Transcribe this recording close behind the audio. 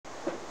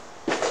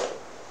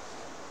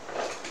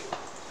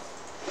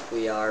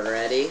We are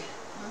ready.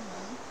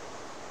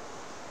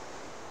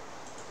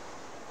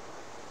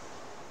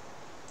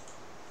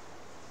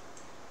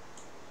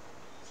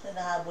 So,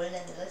 nahabol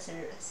na nila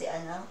si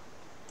ano?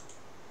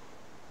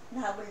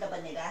 Nahabol na ba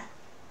nila?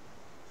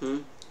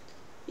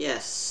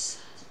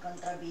 Yes. Si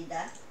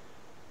Kontrabida?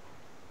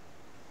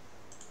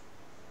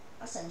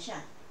 Asan siya?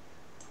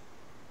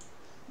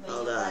 May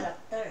Hold new on.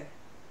 character.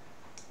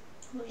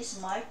 Who is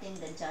Martin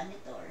the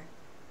janitor?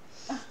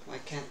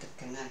 Why can't it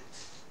connect?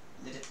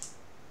 Did it?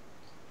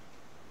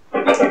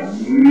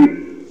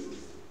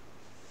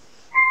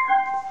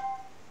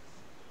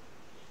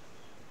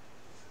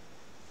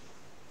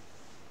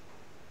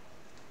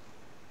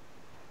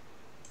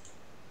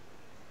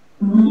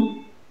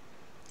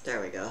 There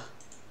we go.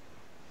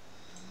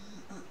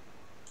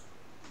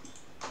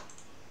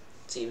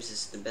 Seems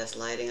it's the best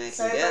lighting I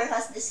can Server get.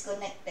 has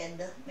disconnected.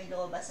 May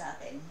lumabas sa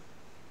akin.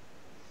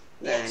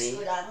 Nani? Next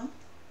ko lang.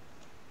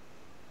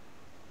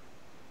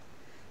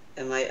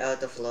 Am I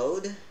out of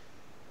load?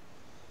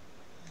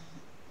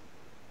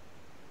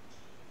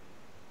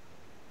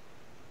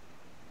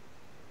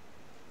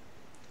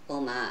 Oh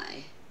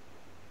my.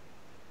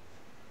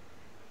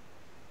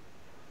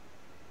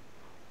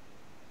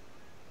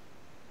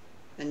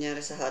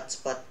 Nangyari sa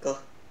hotspot ko?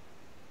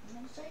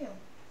 Ano sa'yo?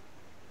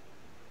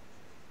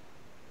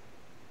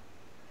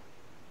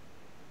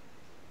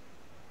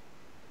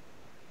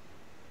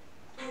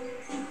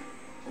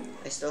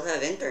 I still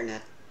have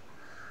internet.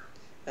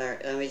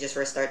 Alright, let me just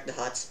restart the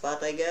hotspot,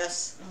 I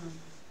guess.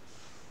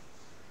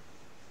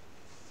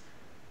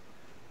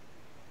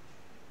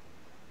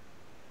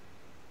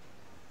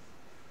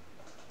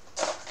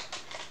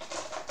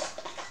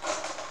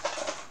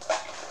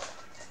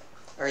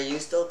 Are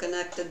you still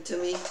connected to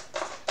me?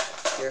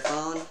 Your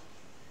phone?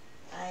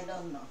 I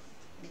don't know.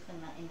 Hindi ko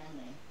na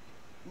inano eh.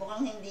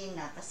 Mukhang hindi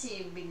na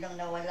kasi biglang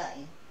nawala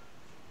eh.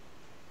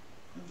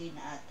 Hindi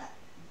na ata.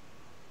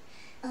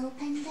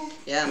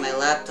 Yeah, my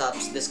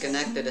laptop's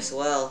disconnected as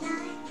well.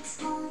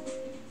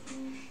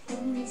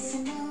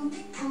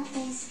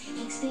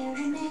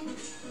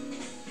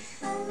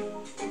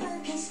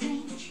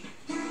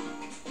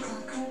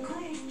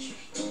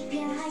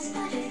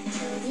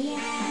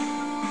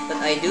 But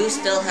I do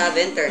still have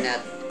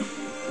internet.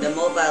 The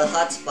mobile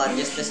hotspot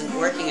just isn't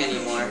working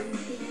anymore.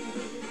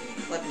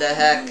 What the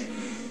heck?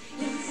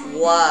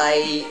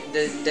 Why?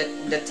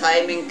 The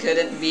timing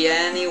couldn't be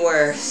any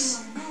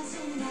worse.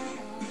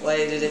 Why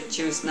did it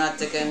choose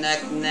not to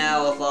connect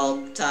now of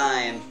all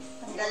time?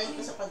 Ang galing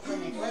ko sa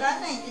pag-connect.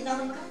 Wala na, hindi na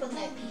ako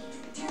nakakonnect.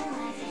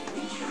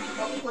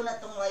 Copy ko na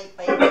tong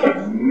wifi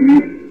dito.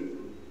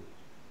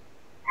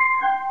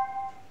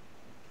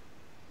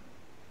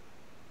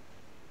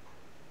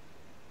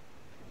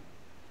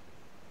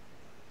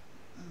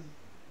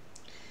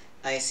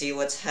 I see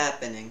what's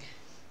happening.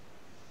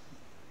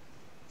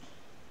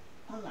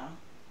 Ano?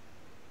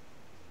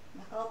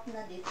 Naka-off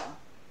na dito.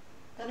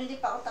 Pero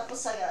hindi pa ako tapos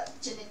sa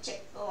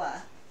chine-check ko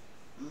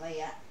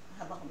Mamaya,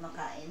 habang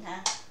kumakain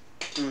ha.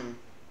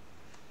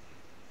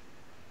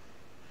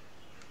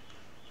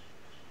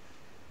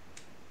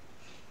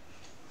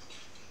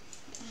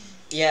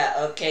 Yeah,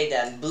 okay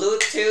then.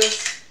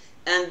 Bluetooth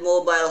and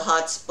mobile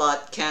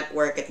hotspot can't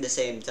work at the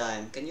same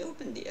time. Can you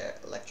open the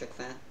electric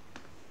fan?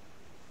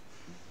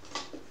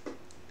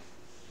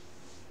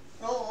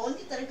 Oo,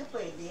 hindi talaga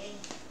pwede.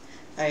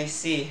 I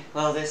see.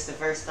 Well, this is the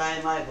first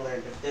time I've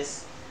learned of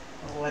this.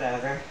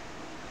 Whatever.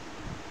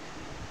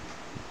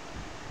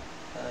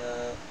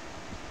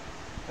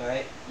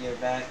 Alright, you're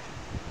back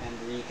and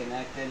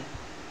reconnected.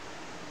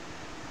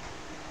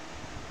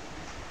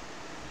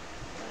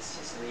 Let's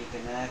just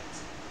reconnect.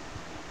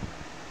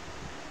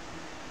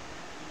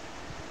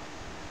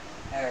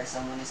 There,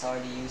 someone is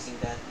already using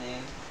that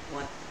name.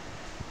 What?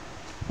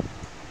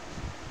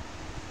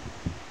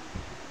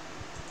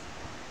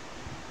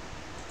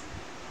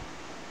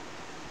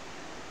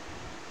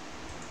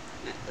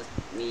 Let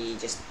me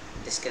just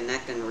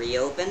disconnect and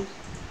reopen.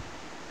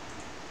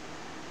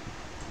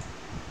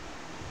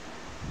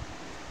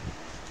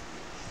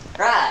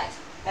 Right.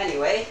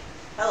 Anyway,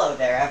 hello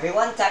there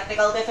everyone.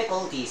 Technical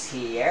difficulties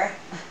here.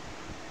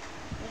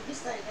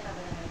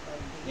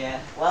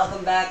 Yeah.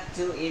 Welcome back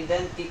to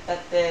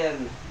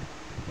Identitatem.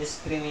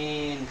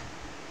 Discrimin.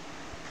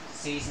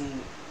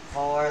 Season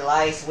 4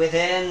 lies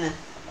within.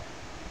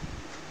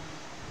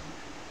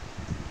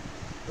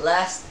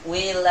 Last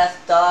we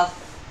left off,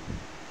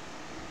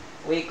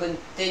 we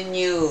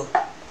continue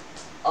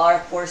our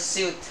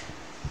pursuit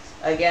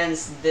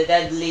against the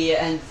deadly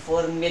and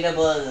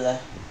formidable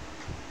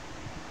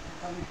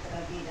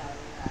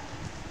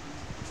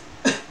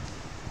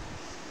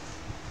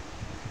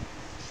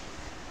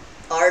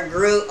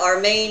our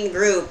main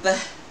group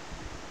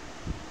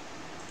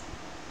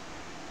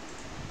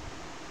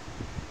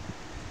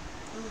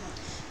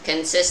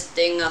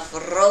consisting of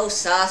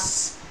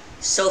Rosas,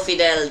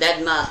 Sofidel,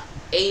 Dedma,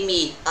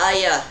 Amy,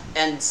 Aya,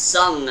 and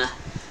Sung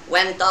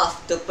went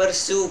off to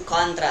pursue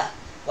Contra,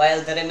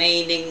 while the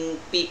remaining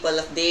people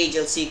of the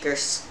Angel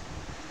Seekers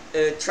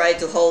tried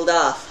to hold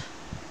off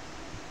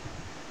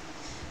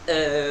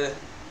the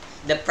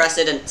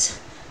president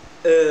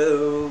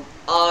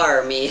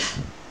army.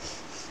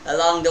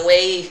 Along the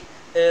way,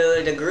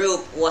 the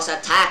group was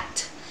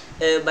attacked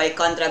by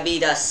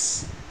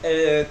contrabidas,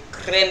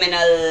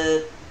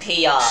 criminal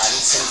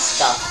peons and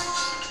stuff.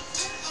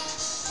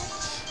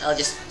 I'll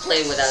just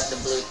play without the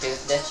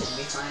Bluetooth, that should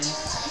be fine.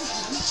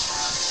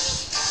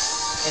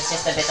 It's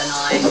just a bit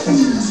annoying.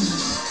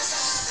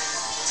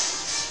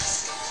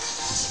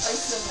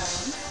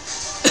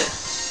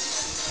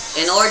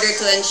 In order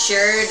to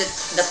ensure that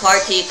the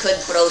party could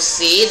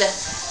proceed,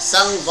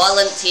 some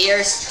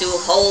volunteers to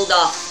hold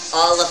off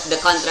all of the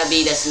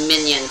contrabidas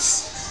minions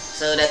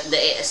so that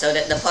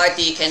the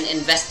party can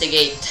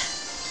investigate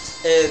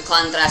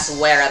Contra's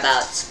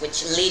whereabouts,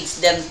 which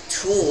leads them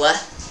to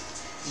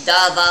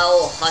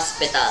Davao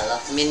Hospital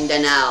of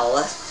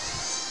Mindanao,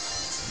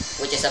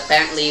 which is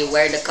apparently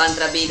where the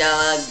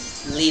contrabida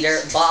leader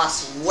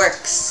boss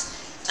works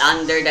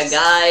under the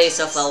guise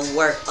of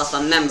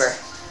a member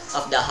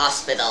of the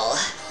hospital.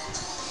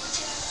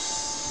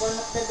 One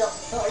of the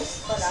doctors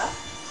pala,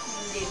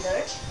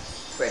 leader.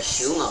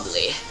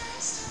 Presumably.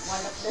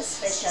 One of the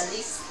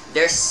specialists.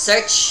 Their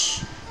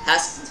search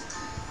has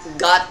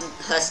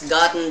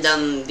gotten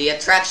them the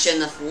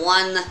attraction of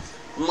one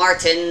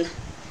Martin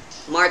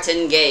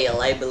Gale,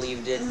 I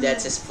believe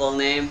that's his full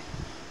name.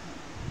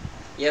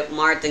 Yep,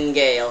 Martin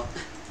Gale.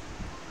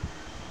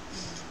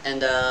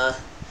 And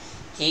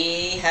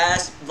he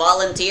has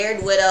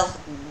volunteered with a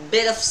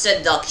bit of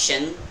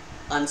seduction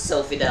on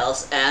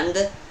Sofidel's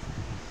end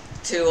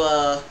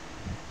to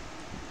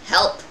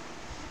help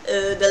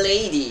the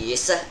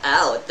ladies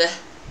out,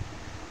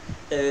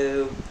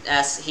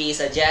 as he's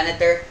a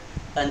janitor,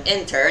 an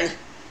intern,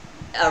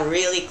 a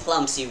really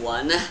clumsy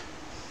one,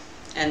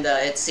 and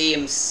it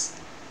seems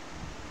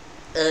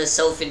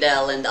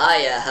Sofidel and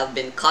Aya have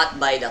been caught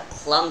by the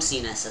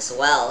clumsiness as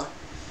well,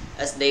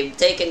 as they've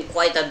taken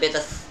quite a bit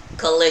of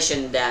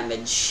collision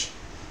damage.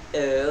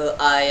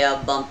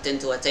 Aya bumped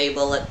into a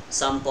table at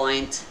some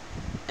point,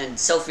 and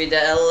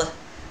Sofidel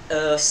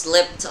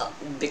slipped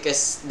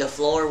because the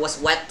floor was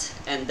wet,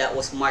 and that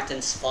was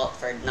Martin's fault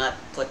for not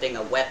putting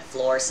a wet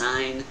floor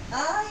sign.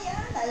 Ah,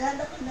 yan.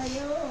 Naalala ko na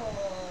yun.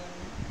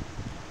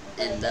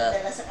 And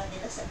dala sa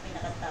kanila sa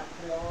pinaka-top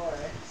floor.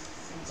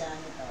 Si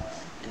janitor.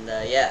 And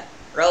yeah,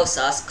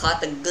 Rosas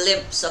caught a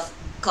glimpse of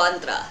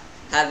Contra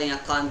having a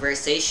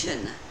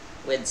conversation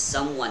with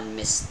someone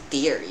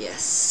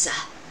mysterious,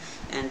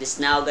 and is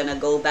now gonna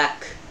go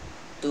back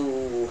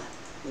to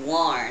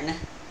warn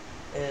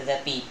the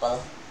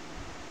people.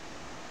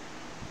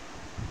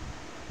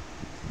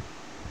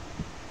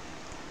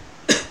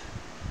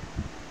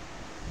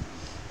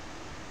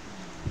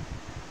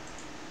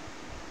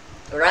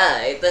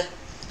 Right.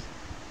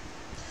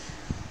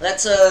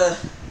 Let's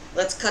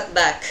cut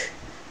back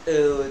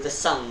the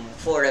song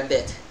for a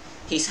bit.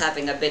 He's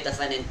having a bit of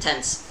an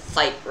intense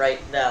fight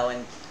right now,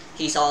 and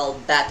he's all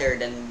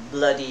battered and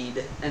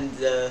bloodied, and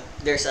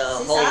there's a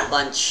whole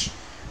bunch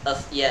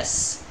of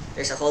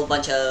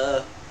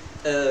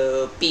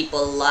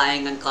people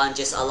lying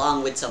unconscious,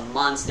 along with some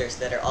monsters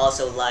that are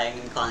also lying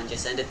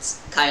unconscious, and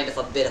it's kind of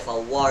a bit of a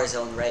war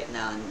zone right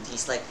now. And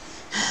he's like,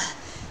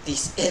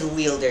 these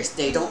ill-wielders,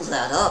 they don't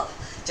let up.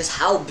 Just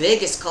how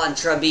big is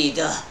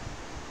Contrabida?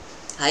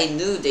 I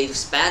knew they'd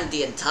span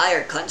the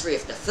entire country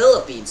of the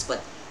Philippines,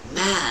 but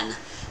man,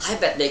 I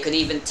bet they could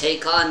even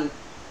take on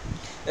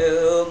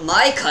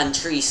my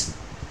country's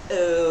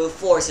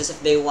forces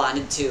if they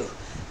wanted to.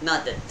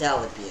 Not that that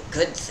would be a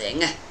good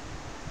thing.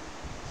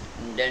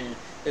 And then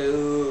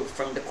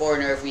from the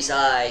corner of his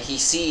eye, he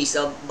sees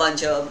a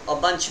bunch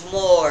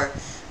more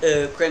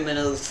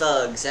criminal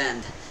thugs,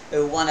 and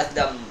one of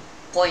them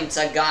points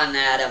a gun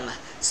at him.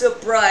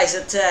 Surprise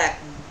attack,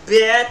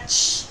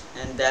 bitch!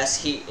 And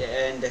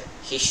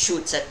he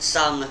shoots at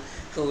Sang,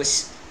 who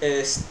is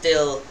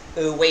still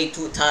way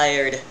too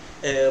tired.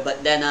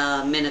 But then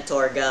a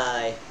Minotaur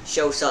guy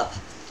shows up.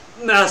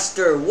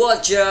 Master,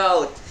 watch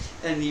out!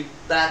 And he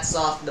bats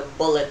off the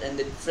bullet, and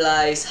it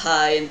flies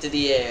high into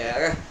the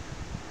air.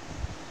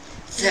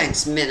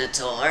 Thanks,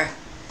 Minotaur.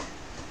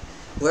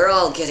 We're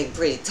all getting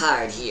pretty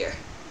tired here.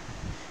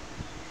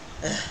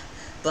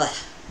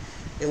 But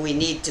we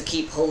need to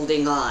keep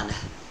holding on.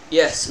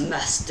 Yes,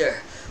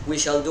 Master. We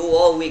shall do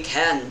all we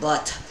can,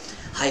 but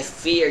I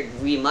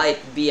feared we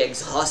might be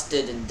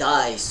exhausted and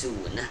die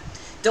soon.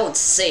 Don't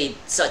say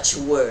such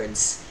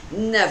words.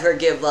 Never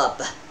give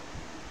up.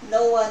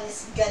 No one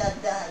is gonna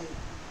die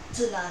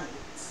tonight.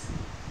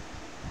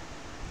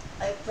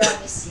 I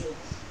promise you.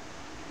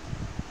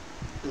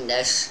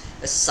 There's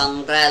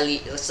Sang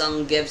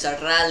gives a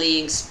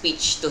rallying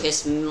speech to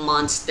his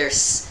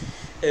monsters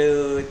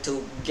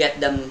to get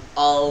them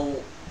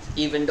all,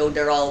 even though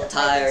they're all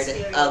tired.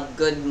 A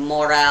good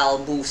morale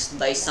boost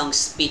by Sang's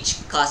speech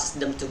causes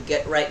them to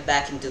get right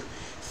back into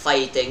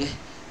fighting.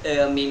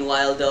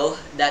 Meanwhile though,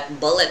 that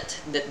bullet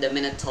that the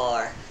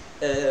Minotaur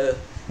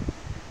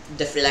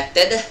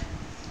deflected,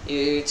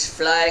 it's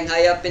flying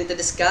high up into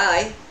the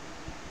sky.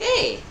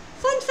 Hey,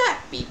 fun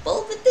fact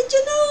people, but did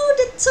you know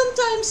that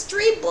sometimes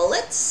stray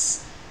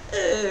bullets,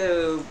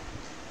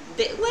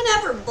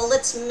 whenever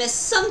bullets miss,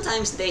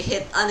 sometimes they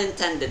hit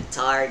unintended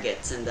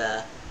targets, and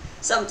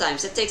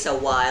sometimes it takes a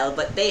while,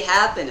 but they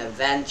happen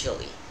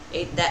eventually.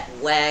 Ain't that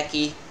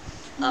wacky?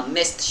 A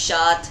missed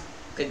shot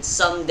could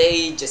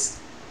someday just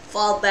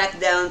fall back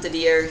down to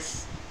the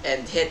earth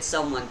and hit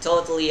someone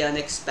totally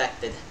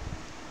unexpected.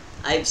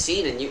 I've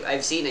seen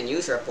a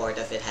news report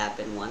of it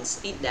happen once.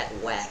 Ain't that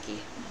wacky?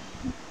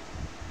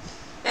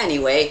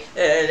 Anyway,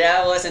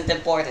 that wasn't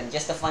important.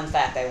 Just a fun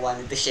fact I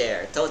wanted to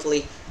share.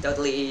 Totally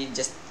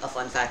just a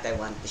fun fact I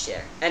wanted to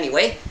share.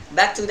 Anyway,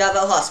 back to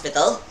Davao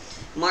Hospital.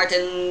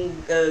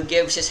 Martin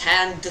gives his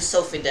hand to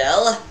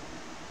Sofidel.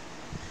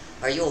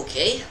 Are you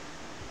okay?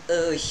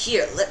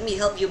 Here, let me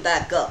help you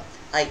back up.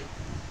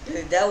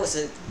 That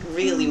was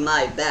really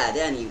my bad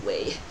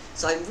anyway,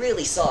 so I'm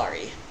really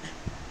sorry.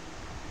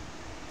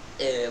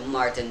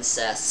 Martin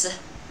says.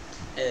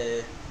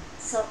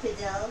 So,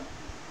 Fidel,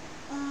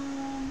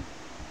 thank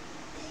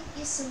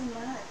you so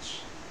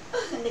much.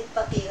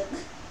 Nagpa-cute.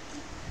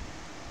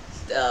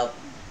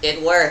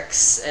 It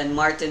works, and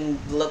Martin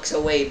looks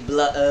away,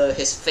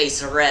 his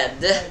face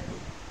red.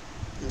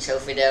 And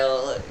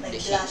Sofidel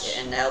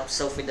and helps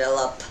Sofidel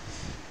up.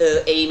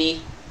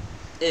 Amy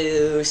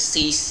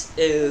sees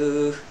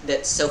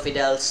that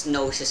Sofidel's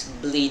nose is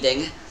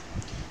bleeding.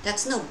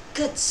 That's no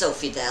good,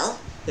 Sofidel,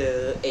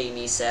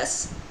 Amy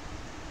says.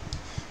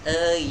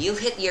 You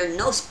hit your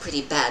nose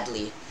pretty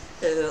badly.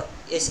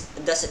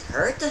 Does it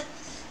hurt?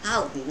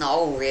 Oh,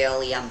 no,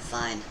 really, I'm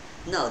fine.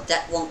 No,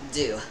 that won't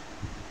do.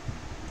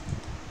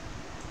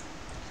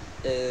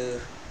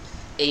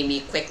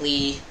 Amy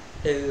quickly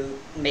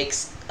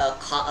makes a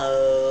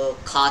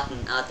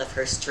cotton out of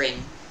her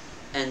string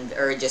and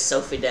urges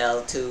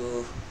Sofidel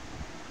to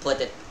put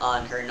it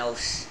on her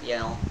nose. You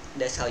know,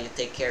 that's how you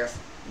take care of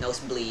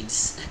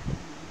nosebleeds.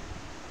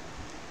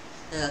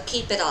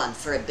 Keep it on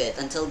for a bit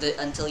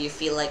until you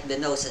feel like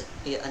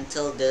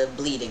until the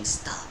bleeding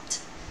stopped.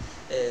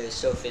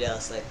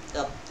 Sofidel's like,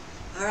 all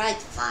right,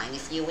 fine,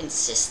 if you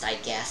insist, I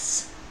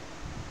guess.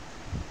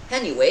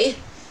 Anyway,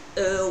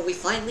 we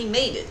finally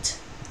made it.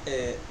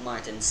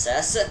 Martin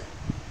says.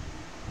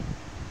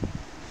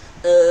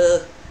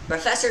 This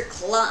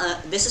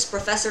is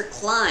Professor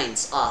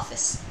Klein's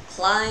office.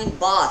 Klein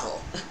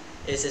Bottle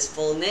is his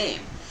full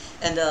name.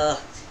 And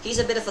he's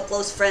a bit of a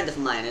close friend of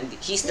mine, and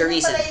he's the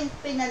reason. Sino pala yung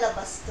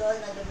pinalabas ko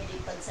na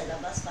lumilipad sa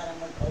labas para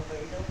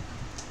mag-overlook?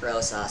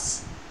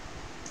 Rosas.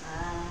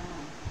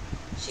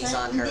 She's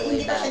So, on her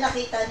way hindi pa siya back.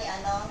 nakita ni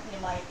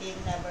Martin,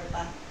 never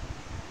pa.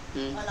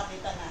 Hmm?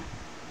 Nakita na.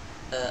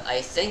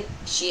 I think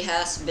she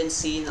has been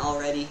seen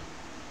already.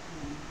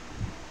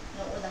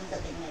 Yung unang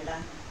dating nila.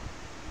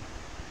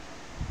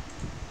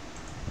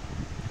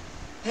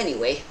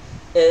 Anyway,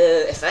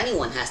 if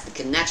anyone has the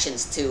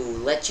connections to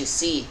let you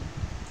see,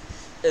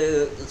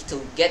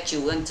 to get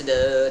you into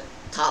the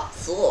top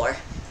floor,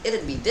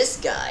 it'd be this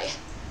guy.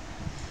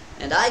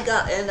 And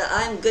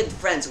I'm good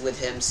friends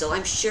with him, so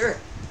I'm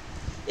sure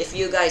if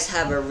you guys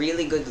have a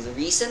really good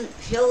reason,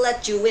 he'll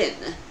let you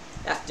in.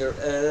 After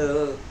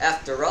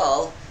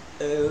all,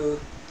 we're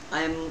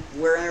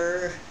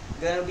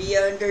gonna be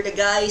under the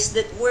guise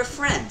that we're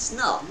friends.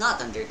 No,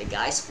 not under the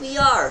guise. We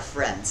are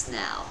friends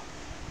now.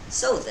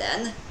 So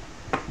then,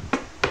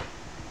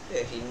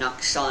 he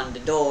knocks on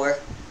the door.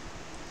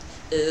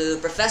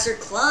 Professor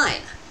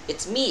Klein,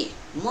 it's me,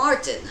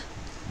 Martin.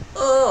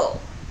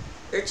 Oh,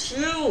 it's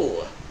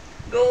you.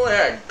 Go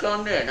ahead,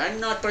 come in.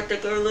 I'm not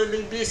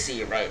particularly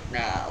busy right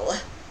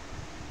now.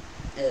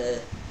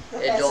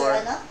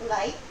 Professor,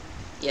 Light?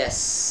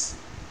 Yes.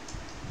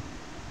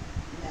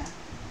 Yeah.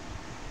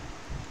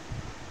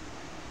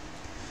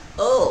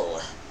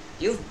 Oh,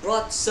 you've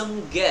brought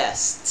some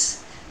guests.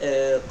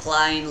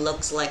 Klein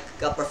looks like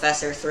a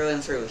professor through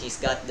and through. He's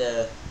got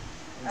the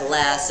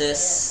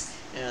glasses,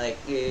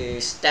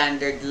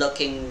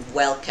 standard-looking,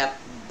 well-kept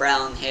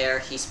brown hair.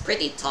 He's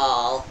pretty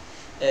tall,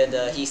 and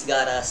he's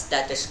got a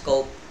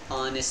stethoscope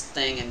on his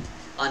thing, and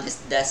on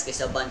his desk is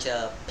a bunch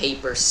of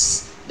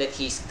papers that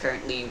he's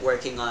currently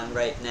working on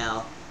right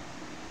now.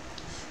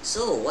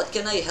 So, what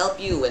can I help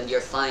you and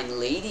your fine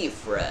lady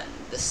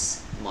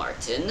friends,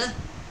 Martin?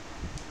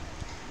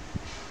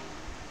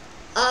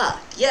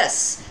 Ah,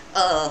 yes.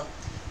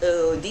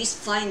 These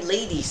fine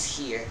ladies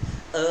here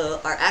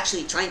are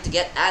actually trying to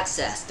get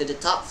access to the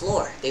top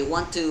floor. They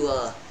want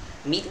to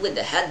meet with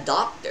the head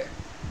doctor.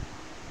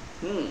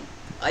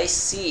 I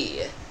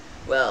see.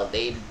 Well,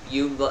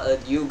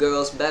 you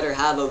girls better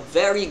have a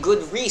very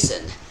good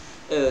reason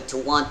to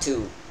want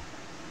to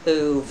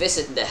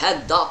visit the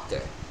head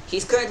doctor.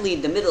 He's currently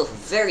in the middle of a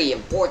very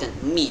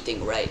important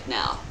meeting right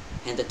now,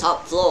 and the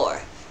top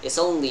floor is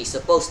only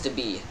supposed to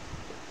be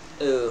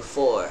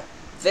for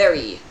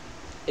very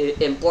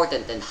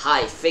important and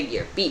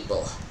high-figure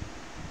people.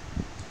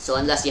 So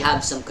unless you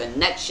have some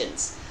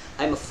connections,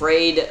 I'm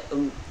afraid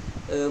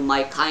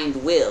my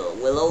kind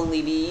will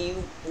only be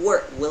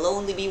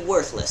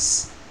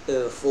worthless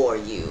for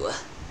you.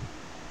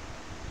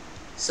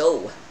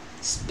 So,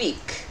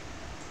 speak.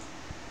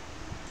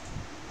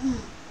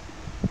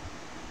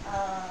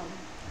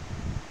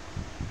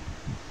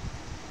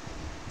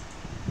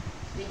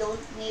 We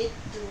don't need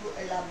to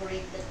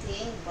elaborate the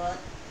thing,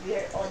 but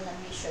we're on a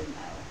mission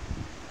now.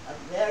 A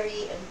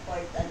very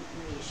important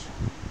mission.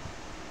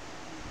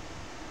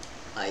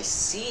 I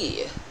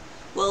see.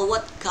 Well,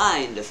 what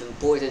kind of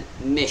important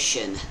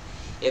mission?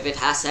 If it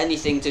has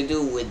anything to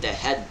do with the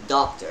head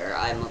doctor,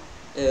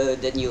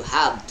 then you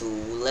have to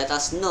let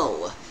us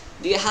know.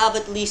 Do you have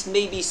at least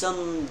maybe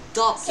some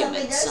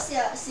documents? Sabi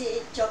daw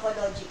si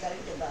Chocological,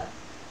 di ba?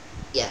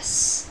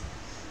 Yes.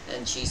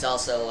 And she's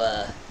also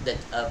a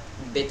bit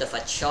of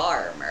a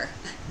charmer.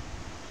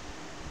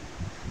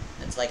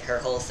 That's like her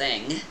whole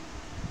thing.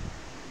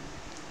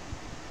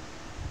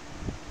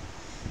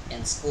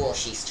 In school,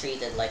 she's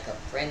treated like a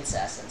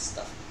princess and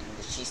stuff.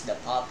 She's the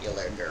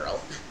popular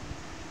girl.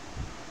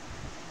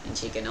 And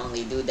she can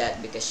only do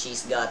that because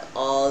she's got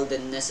all the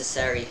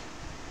necessary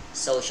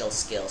social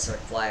skills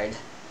required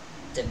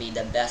to be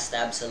the best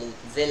absolute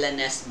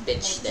villainous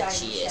bitch that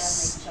she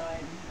is. May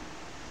charm.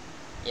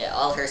 Yeah,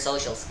 all her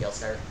social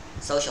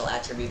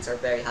attributes are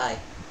very high.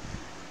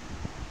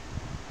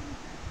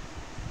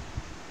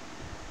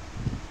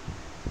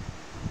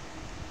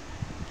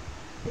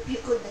 If you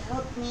could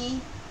help me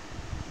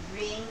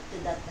bring to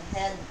that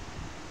head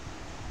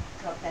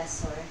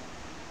professor,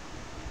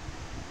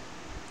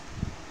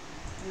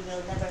 we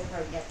will never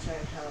forget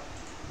your help.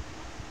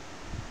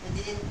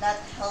 You did not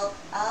help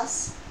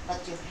us,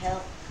 but you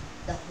helped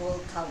the whole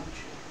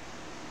country.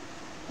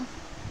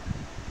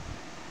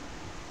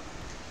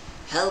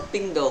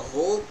 Helping the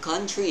whole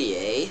country,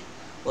 eh?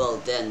 Well,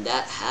 then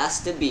that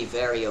has to be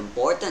very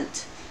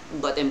important.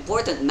 But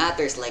important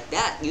matters like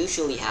that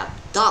usually have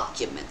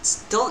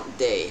documents, don't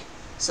they?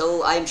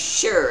 So I'm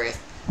sure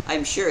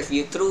if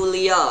you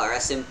truly are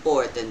as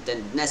important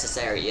and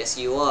necessary as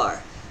you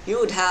are, you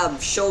would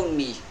have shown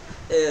me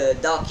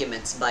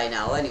documents by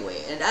now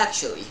anyway. And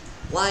actually,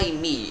 why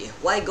me?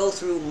 Why go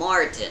through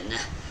Martin?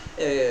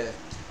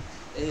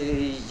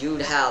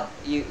 You'd have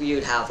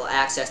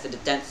access to the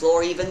 10th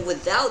floor even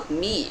without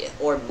me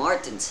or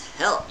Martin's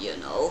help, you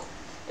know.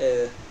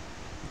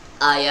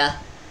 Aya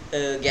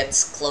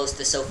gets close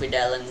to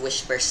Sofidel and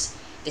whispers,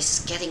 "This is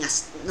getting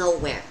us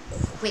nowhere.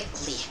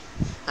 Quickly.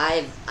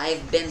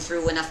 I've been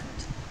through enough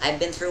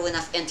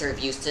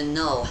interviews to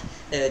know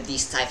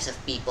these types of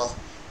people.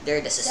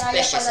 They're the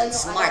suspicious and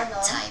smart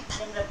type."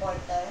 Yung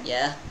reporter.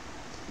 Yeah,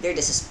 they're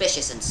the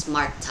suspicious and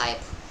smart type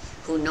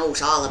who knows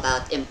all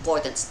about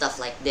important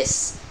stuff like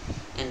this.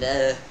 And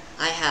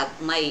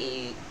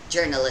my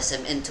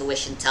journalism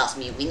intuition tells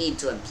me we need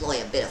to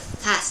employ a bit of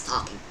fast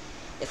talking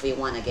if we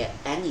want to get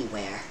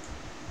anywhere.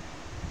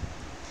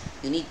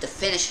 You need to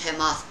finish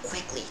him off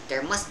quickly.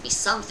 There must be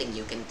something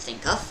you can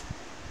think of.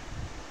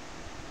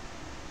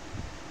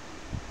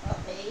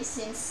 Okay,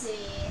 since si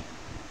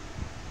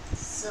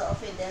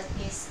Fidel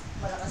is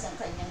malakas ang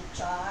kanyang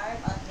charm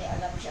at may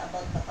alam siya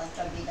about the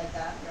Contrabida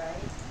gang,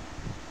 right?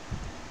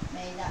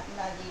 May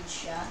knowledge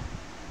siya.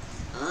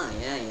 Oh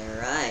yeah,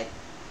 you're right.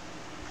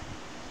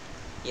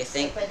 You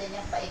think? So, pwede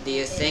niyang paikutin. Do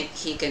you think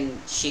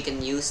she can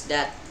use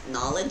that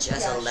knowledge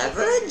as a She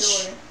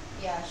leverage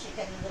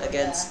can lure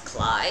against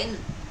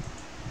Klein?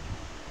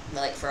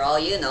 Like, for all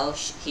you know,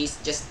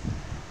 he's just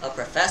a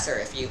professor.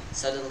 If you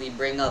suddenly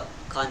bring up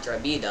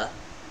Contrabida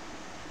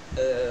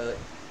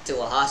to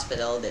a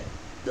hospital that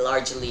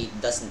largely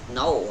doesn't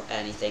know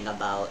anything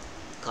about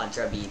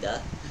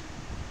Contrabida.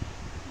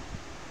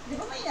 Di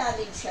ba may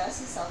knowledge siya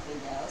si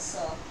Fidel?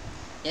 So,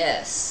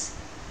 Yes.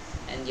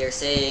 And you're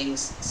saying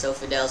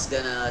Sofidel's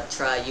gonna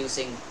try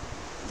using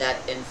that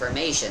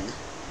information.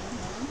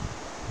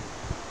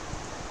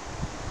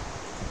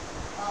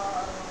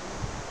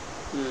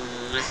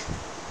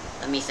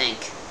 Let me think.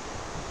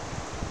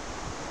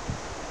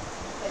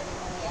 pwede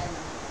mo may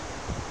ano.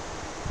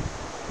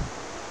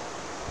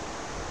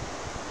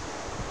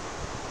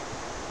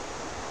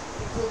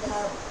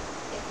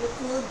 If you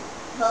could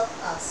help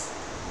us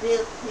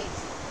real quick,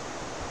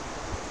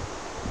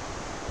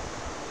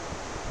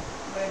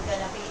 we're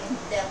gonna be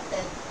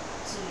indebted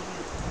to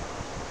you.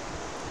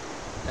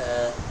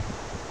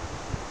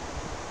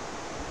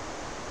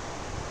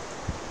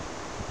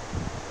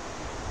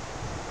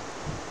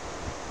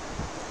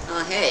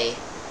 Oh, hey.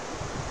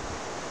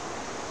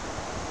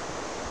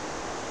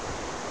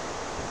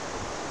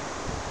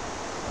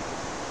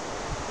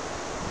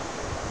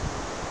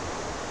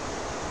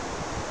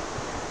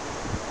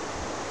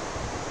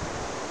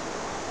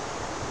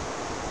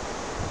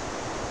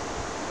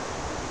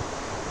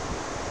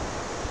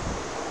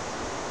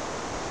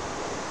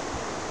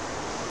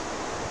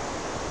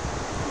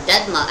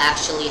 Dedma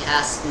actually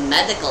has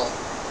medical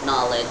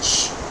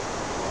knowledge.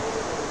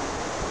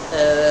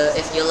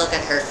 If you look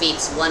at her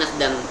feats, one of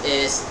them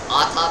is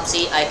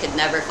autopsy. I could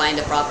never find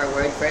a proper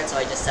word for it, so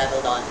I just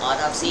settled on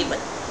autopsy. But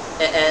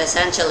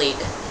essentially,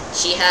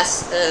 she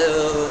has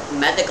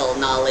medical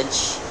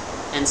knowledge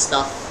and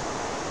stuff.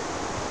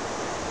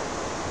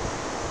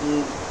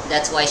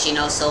 That's why she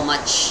knows so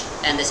much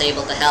and is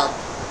able to help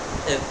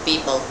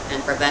people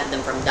and prevent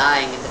them from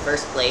dying in the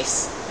first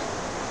place.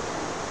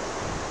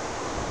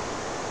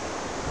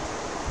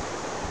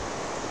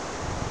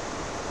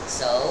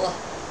 So,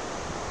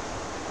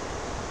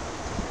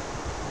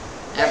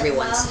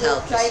 everyone's will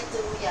help try is...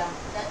 to, yeah,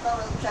 Netma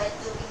will try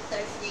to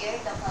interfere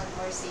the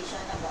conversation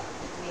about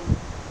between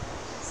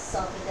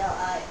Sofidel,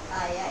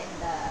 Aya, and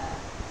the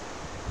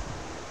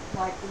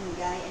Martin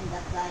guy and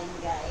the Klein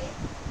guy.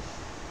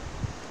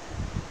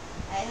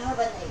 I have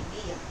an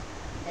idea,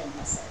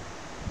 Netma said.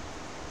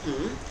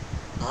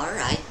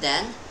 Alright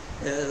then.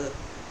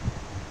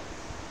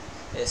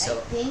 So,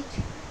 I think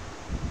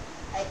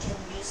I can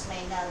use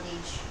my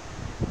knowledge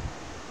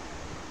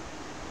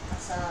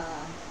as a,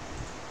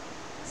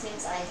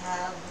 since I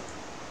have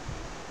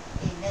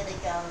a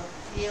medical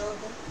field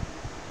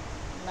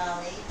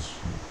knowledge,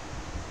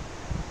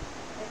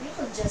 if you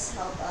could just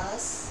help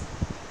us,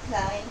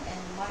 Klein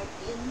and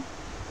Martin,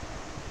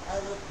 I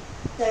will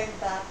turn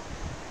back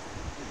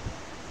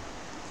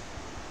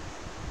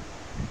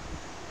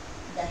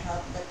the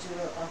help that you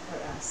will offer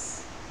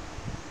us.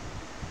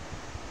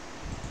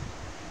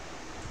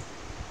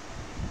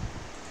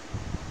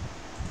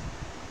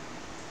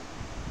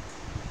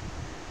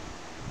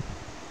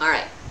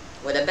 alright.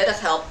 With a bit of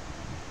help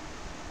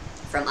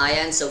from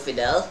Aya and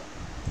Sofidel,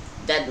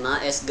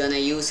 Dedma is gonna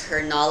use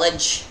her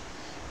knowledge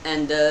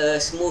and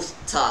smooth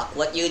talk.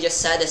 What you just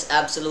said is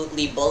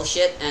absolutely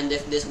bullshit, and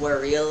if this were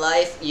real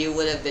life, you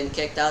would have been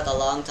kicked out a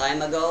long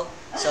time ago.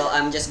 So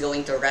I'm just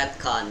going to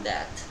retcon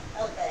that.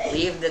 Okay.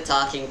 Leave the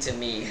talking to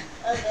me.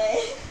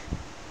 Okay.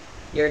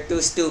 You're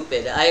too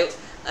stupid. I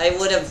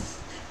would have...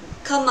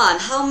 Come on,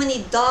 how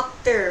many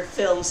doctor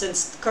films and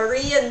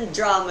Korean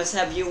dramas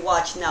have you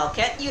watched now?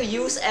 Can't you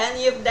use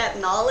any of that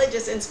knowledge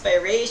as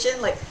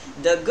inspiration? Like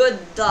The Good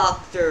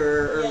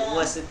Doctor, or Yeah.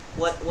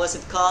 what was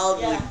it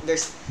called? Yeah. Like,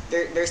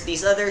 there's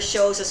these other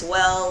shows as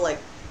well, like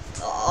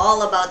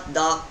all about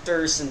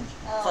doctors and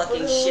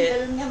fucking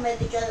shit. Ganun nga,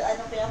 medical,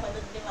 ano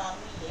pinapanood ni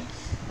Mami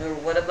eh. Or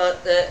what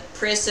about the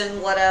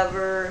prison,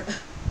 whatever?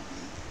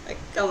 Like,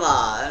 come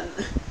on.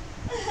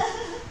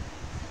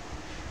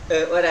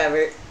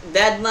 Whatever.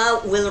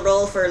 Dadma will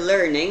roll for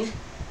learning,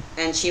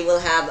 and she will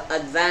have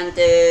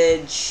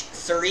advantage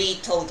 3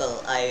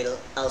 total,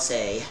 I'll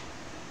say.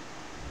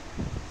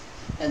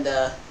 And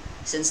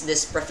since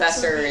this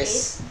professor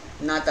is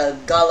not a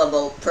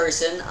gullible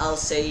person, I'll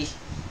say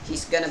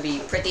he's gonna be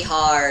pretty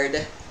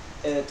hard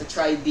to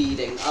try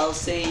beating. I'll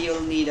say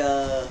you'll need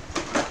a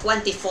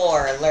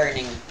 24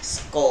 learning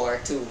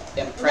score to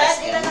impress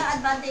Dad, ilan him. ang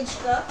advantage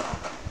ko?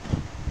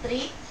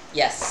 3?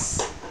 Yes.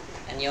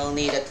 And you'll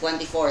need a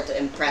 24 to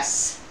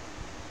impress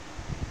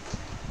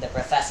the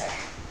professor.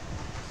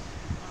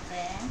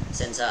 Okay.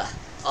 Since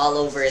all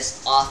over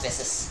his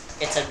office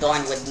it's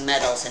adorned with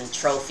medals and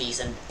trophies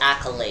and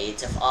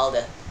accolades of all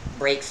the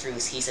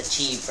breakthroughs he's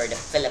achieved for the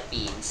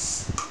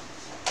Philippines.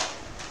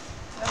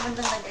 Naman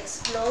na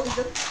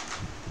nag-explode.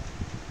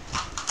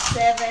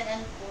 7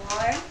 and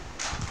 4.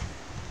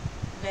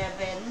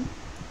 11.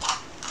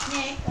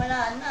 Nick,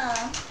 wala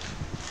na.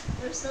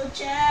 There's no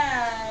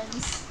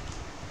chance.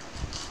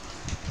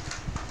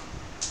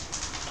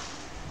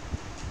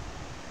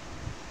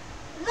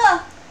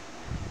 No!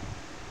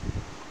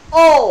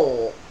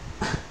 Oh!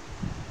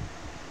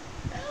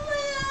 Ano ba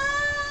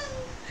yan?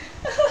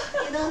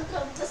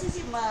 Kinontrol kasi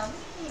si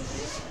Mami.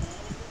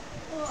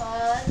 1.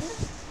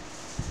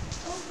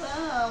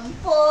 Oh,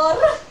 4.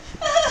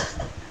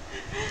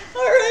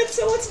 Alright,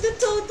 so what's the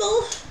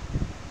total?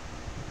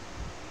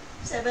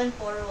 7,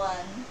 4,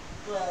 1.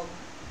 12.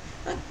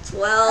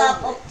 12.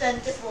 Half of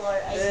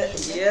 24, I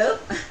need.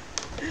 Yep.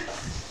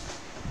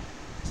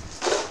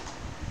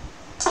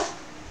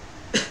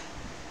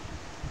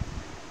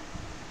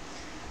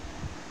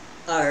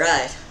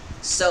 Alright,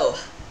 so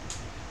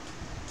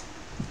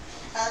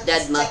I'll Dad,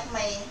 just Ma. check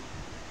my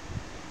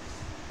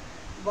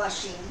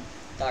washing.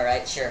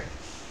 alright, sure.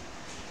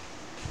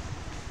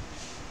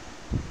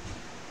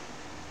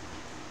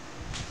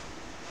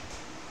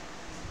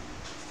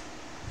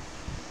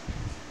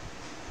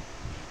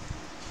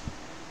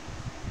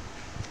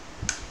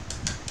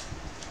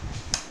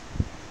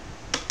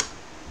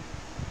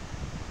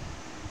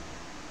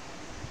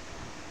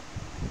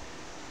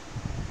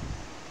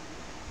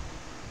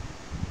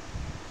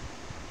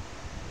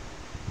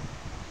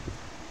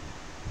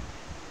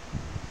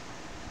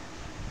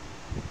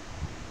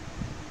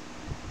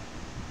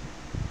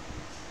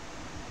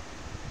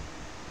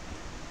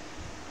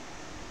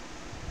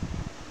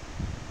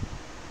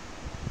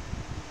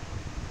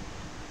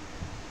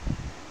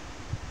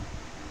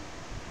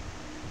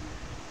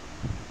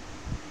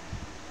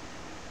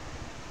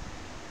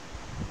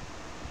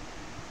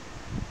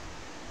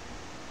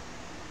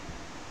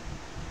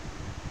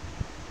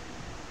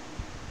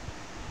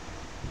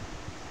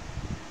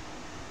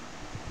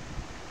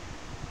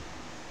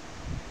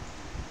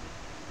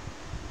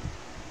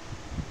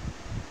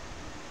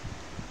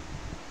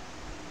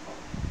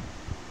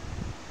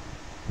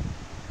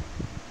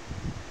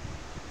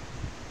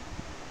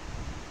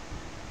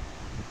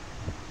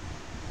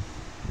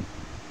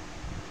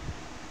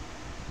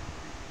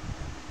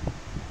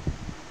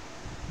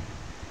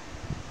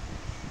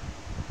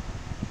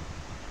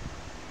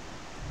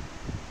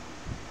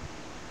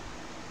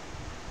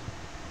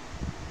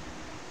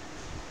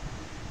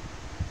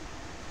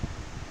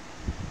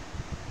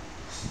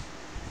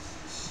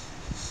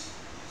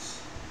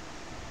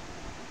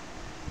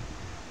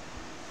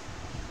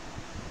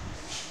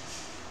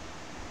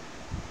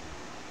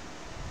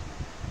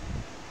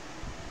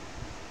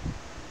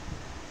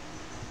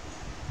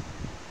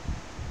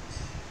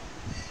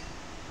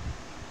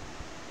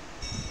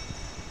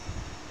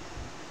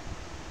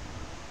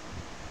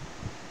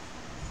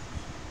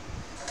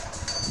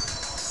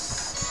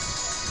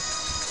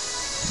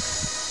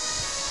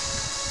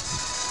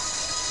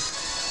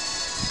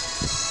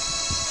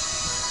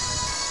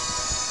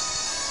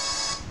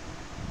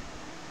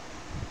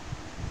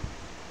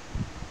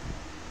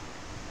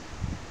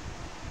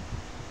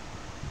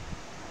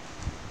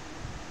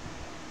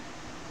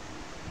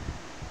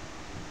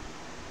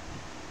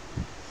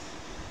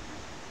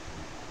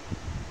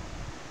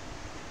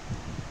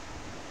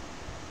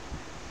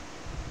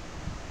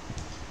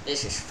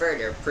 this is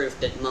further proof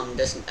that Mom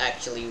doesn't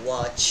actually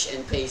watch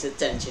and pays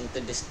attention to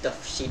the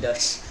stuff she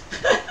does.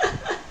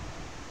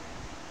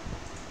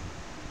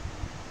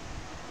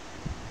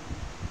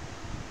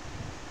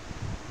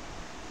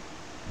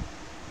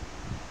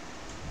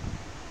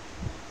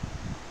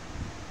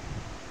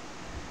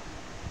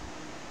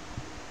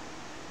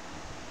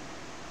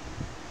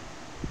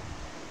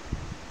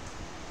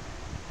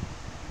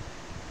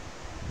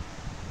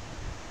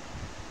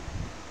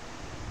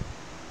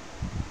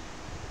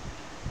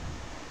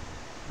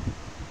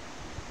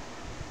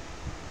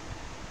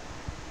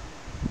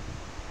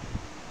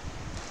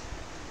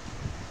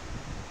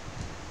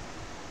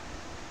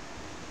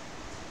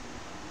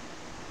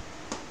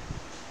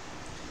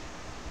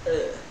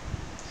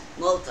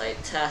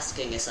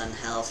 Multitasking is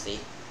unhealthy.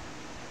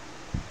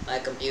 My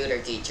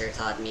computer teacher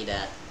taught me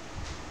that.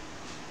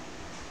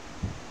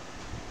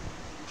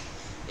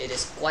 It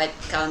is quite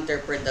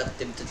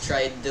counterproductive to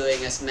try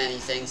doing as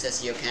many things as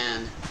you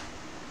can,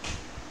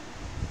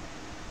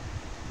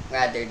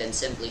 rather than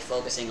simply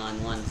focusing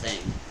on one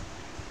thing.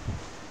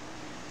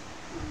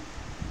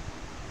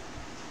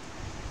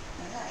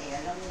 Wala eh,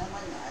 alam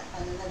naman,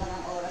 ano na lang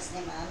ang oras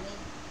ni Mami.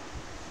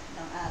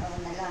 Ilang araw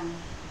na lang.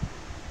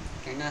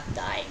 You're not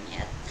dying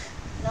yet.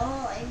 No,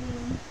 I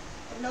mean,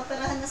 pag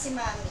naoperahan na si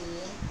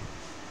Mami,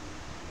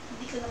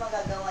 hindi ko na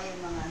magagawa yung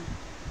mga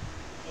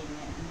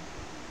ganyan.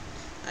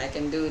 I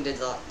can do the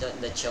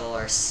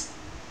chores.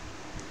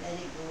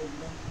 Very good.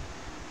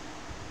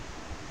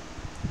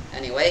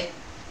 Anyway,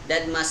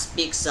 Dedma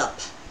speaks up.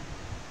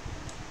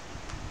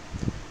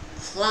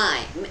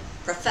 Klein,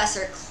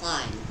 Professor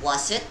Klein,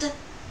 was it?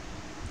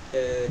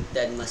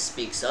 Dedma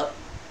speaks up.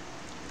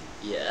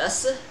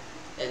 Yes,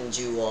 and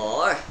you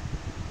are.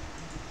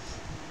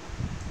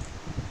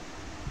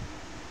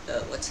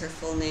 What's her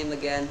full name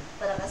again?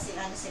 Para kasi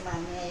ano si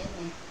Mami ngayon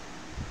eh.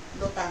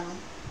 Lutang.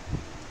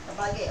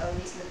 Kabagay,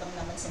 always lutang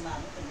naman si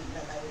Mami pag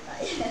naglalaro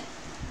tayo.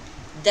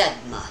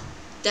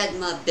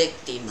 Dedma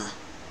Biktima.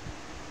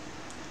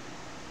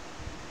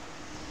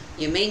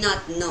 You may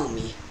not know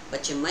me,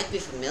 but you might be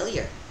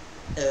familiar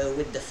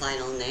with the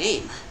final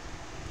name.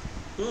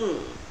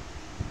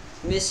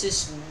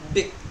 Mrs.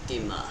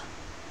 Biktima.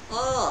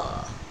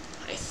 Ah,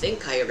 I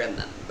think I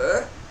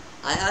remember.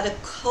 I had a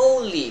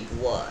colleague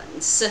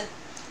once.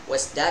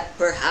 Was that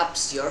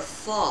perhaps your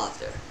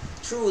father?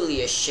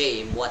 Truly a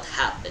shame what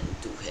happened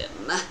to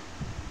him.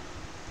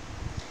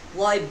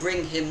 Why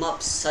bring him up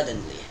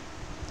suddenly?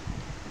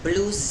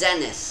 Blue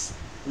Zenith,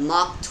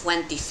 Mach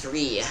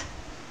 23.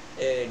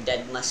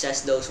 Dedma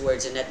says those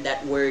words, and at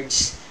that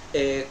words,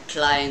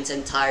 Klein's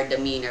entire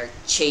demeanor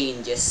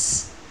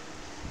changes.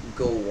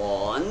 Go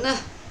on.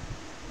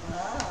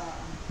 Wow.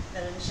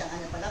 Meron siyang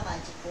ano pala,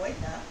 magic word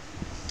ah.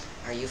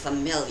 Are you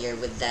familiar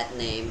with that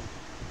name?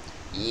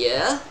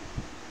 Yeah?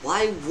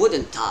 Why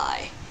wouldn't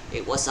I?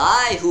 It was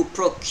I who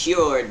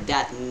procured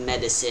that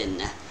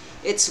medicine.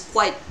 It's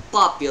quite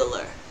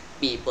popular.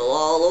 People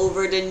all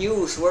over the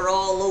news were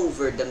all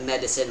over the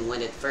medicine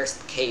when it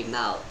first came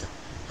out.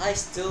 I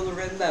still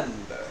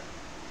remember.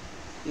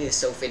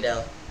 So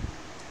Fidel.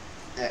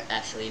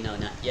 Actually, no,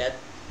 not yet.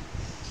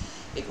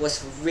 It was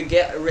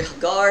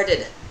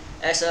regarded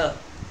as a,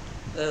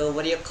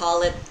 what do you call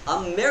it? A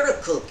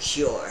miracle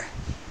cure.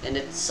 And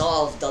it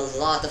solved a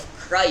lot of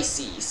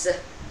crises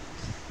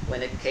when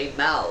it came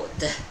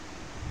out.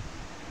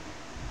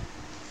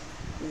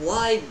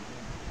 Why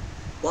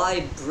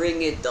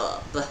bring it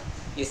up?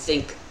 You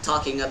think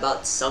talking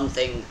about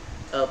something,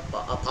 a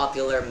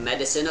popular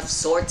medicine of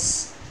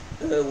sorts,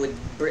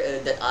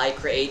 that I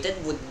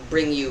created would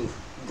bring you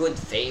good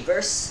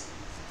favors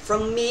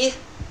from me?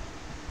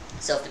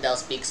 So Fidel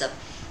speaks up.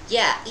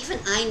 Yeah, even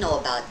I know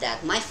about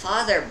that. My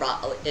father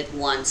brought it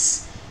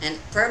once, and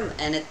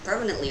it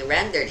permanently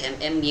rendered him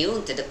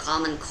immune to the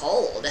common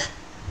cold.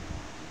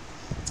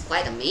 It's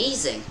quite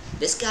amazing.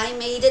 This guy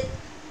made it.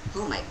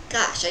 Oh my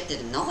gosh, I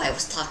didn't know I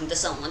was talking to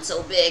someone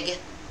so big.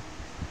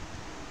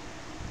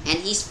 And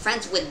he's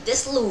friends with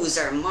this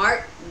loser,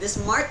 this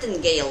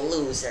Martingale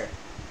loser.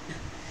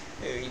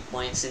 He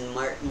points and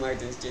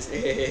Martin's just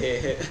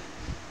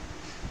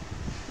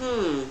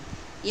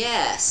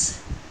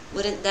yes.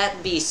 Wouldn't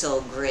that be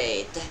so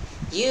great?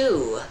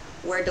 You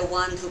were the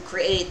one who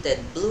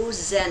created Blue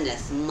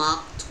Zenith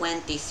Mach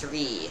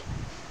 23.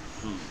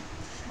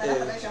 Wala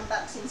pala siyang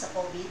vaccine sa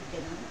COVID,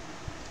 gano'n.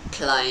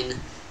 Klein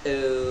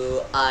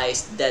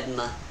eyes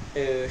Dedma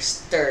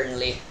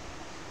sternly.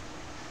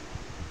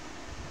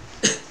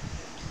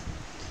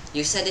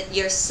 You said it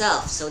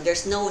yourself, so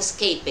there's no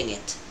escaping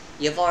it.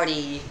 You've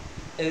already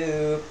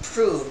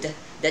proved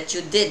that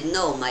you did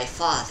know my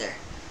father.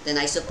 Then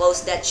I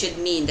suppose that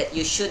should mean that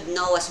you should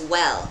know as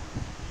well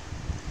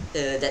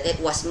that it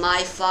was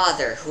my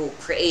father who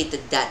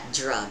created that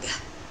drug.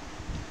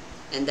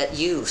 And that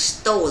you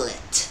stole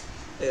it.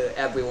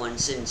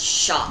 Everyone's in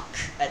shock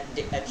at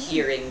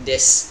hearing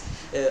this.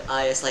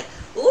 I was like,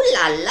 ooh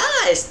la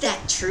la, is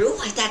that true?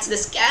 Why, that's the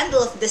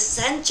scandal of the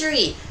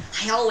century.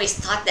 I always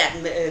thought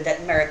that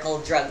that miracle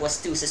drug was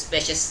too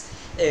suspicious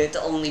to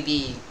only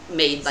be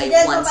made by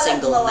one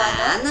single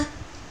man.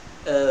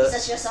 Uh, Isa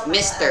siya sa mga,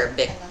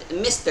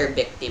 Mr.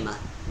 Biktima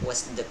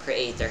was the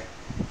creator.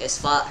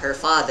 Her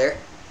father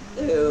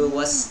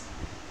was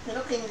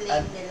pero a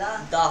kinlaim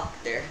nila.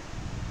 doctor.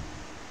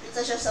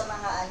 Isa siya sa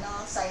mga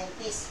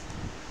scientist.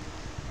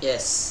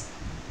 Yes.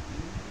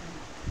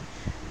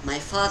 My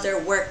father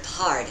worked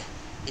hard,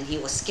 and he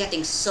was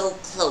getting so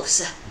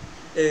close,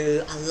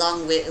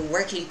 along with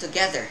working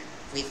together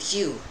with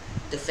you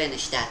to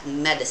finish that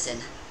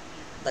medicine.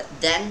 But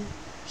then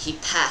he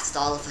passed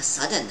all of a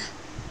sudden,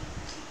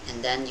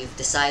 and then you've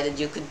decided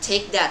you could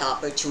take that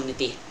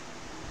opportunity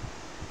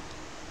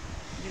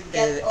You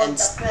get all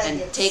the credits.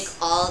 and take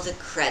all the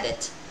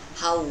credit.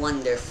 How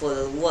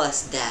wonderful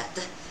was that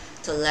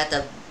to let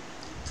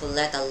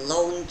a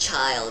lone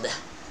child,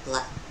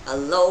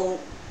 alone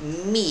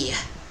me,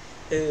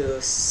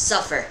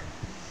 suffer,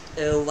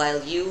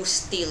 while you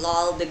steal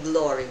all the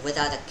glory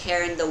without a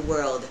care in the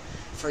world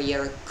for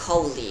your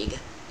colleague,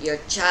 your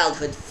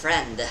childhood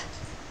friend,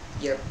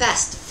 your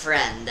best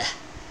friend,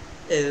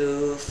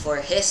 for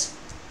his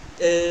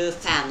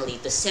family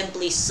to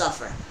simply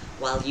suffer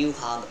while you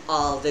hog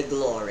all the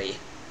glory.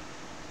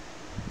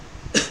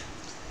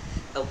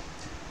 Oh,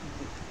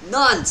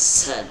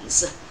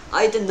 nonsense!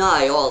 I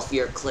deny all of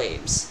your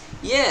claims.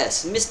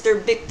 Yes, Mr.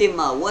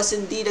 Biktima was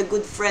indeed a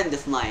good friend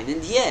of mine,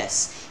 and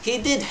yes, he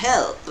did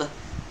help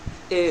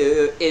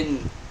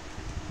in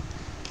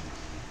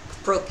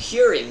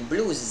procuring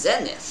Blue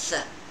Zenith.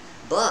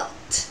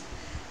 But,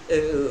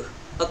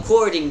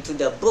 according to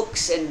the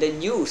books and the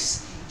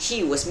news,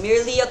 he was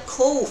merely a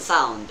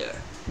co-founder.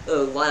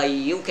 Why,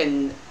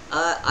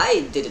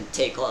 I didn't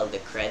take all the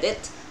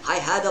credit. I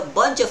had a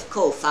bunch of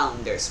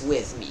co-founders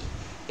with me.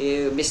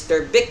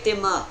 Mr.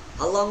 Biktima,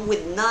 along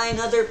with 9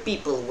 other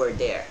people were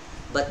there.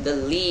 But the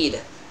lead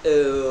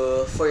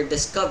for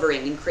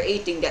discovering and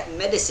creating that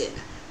medicine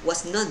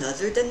was none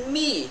other than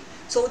me.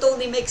 So it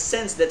only makes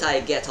sense that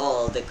I get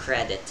all the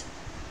credit.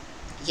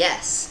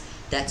 Yes,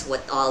 that's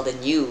what all the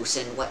news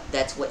and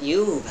that's what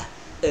you've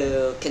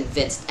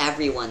convinced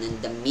everyone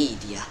in the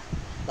media.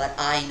 But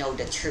I know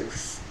the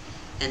truth.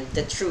 And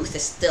the truth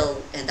is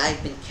still, and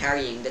I've been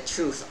carrying the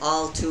truth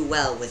all too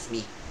well with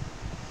me.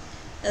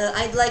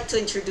 I'd like to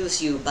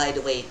introduce you, by the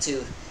way,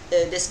 to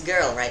this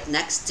girl right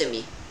next to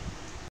me.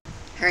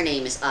 Her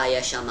name is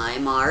Aya Shamai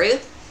Maru,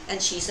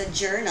 and she's a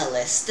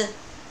journalist.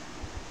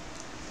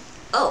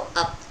 Oh,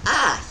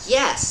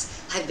 yes,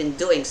 I'm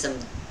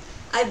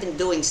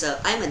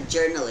a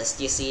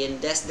journalist, you see,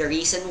 and that's the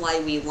reason why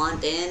we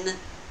want in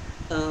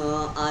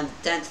on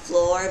the 10th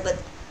floor, but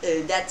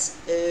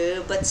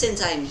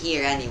since I'm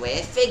here anyway,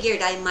 I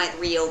figured I might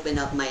reopen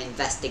up my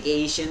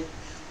investigation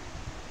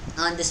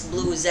on this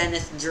Blue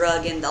Zenith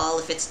drug and all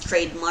of its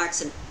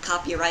trademarks and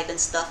copyright and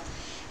stuff.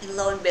 And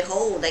lo and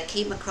behold, I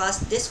came across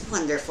this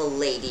wonderful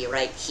lady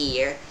right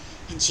here,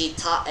 and she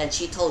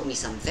told me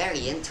some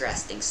very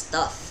interesting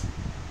stuff.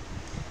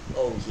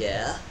 Oh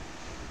yeah?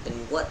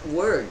 And what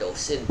were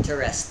those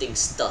interesting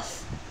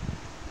stuff?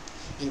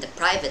 In the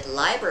private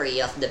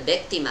library of the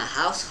Biktima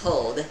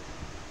household,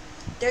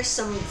 there's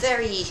some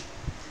very,